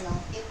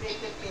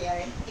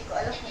i-prepare? Hindi ko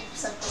alam kung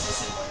saan ko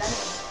sisimulan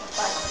kung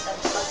paano kita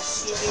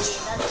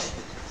pag-bibilinan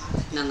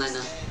Nang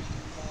ano?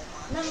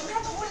 Nang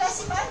habang wala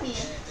si Mami.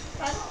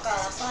 Paano ka?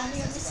 Paano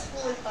yung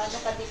school? Paano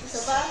ka dito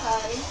sa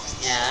bahay?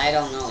 Yeah, I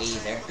don't know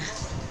either.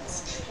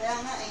 Kaya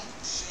nga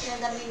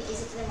kaya dami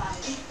iniisip ni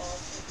Mami.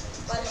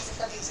 Paano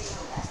kita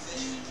bibilinan?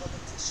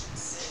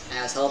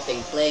 I was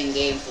hoping playing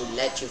games would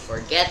let you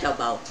forget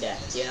about that.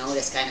 You know,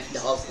 that's kind of the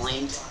whole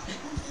point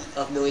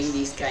of doing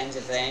these kinds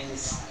of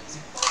things.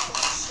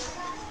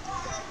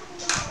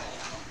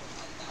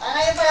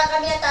 Ngayon pala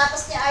kami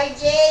natapos ni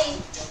RJ.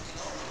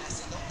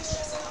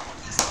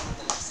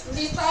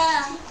 Hindi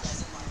pa.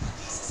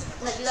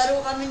 Naglaro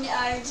kami ni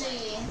RJ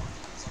eh.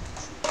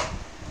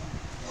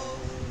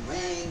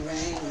 Rain,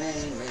 rain,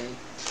 rain, rain.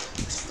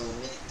 Storm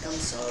it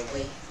comes our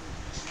way.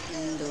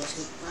 And those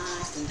who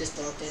pass in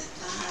distorted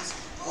past,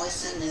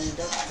 poisoning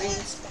the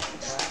veins.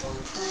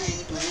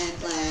 Clang, clang,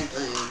 clang,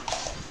 clang.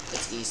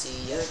 It's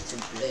easier to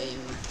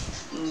blame,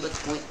 but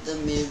point the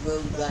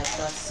mirror right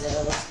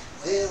ourselves.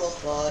 We're all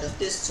part of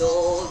this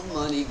old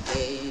money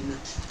game.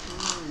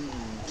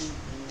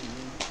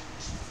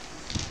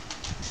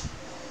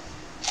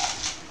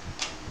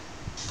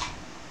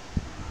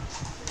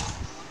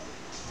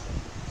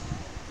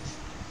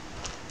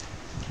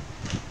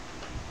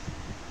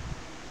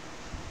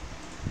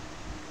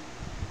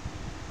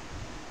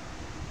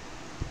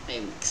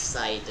 I'm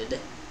excited.